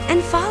 and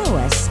follow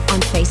us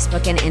on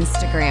Facebook and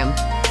Instagram.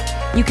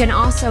 You can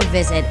also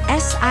visit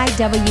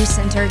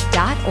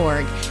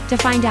siwcenter.org to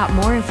find out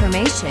more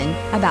information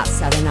about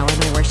Southern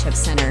Illinois Worship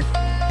Center.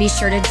 Be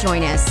sure to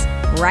join us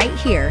right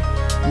here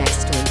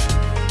next week.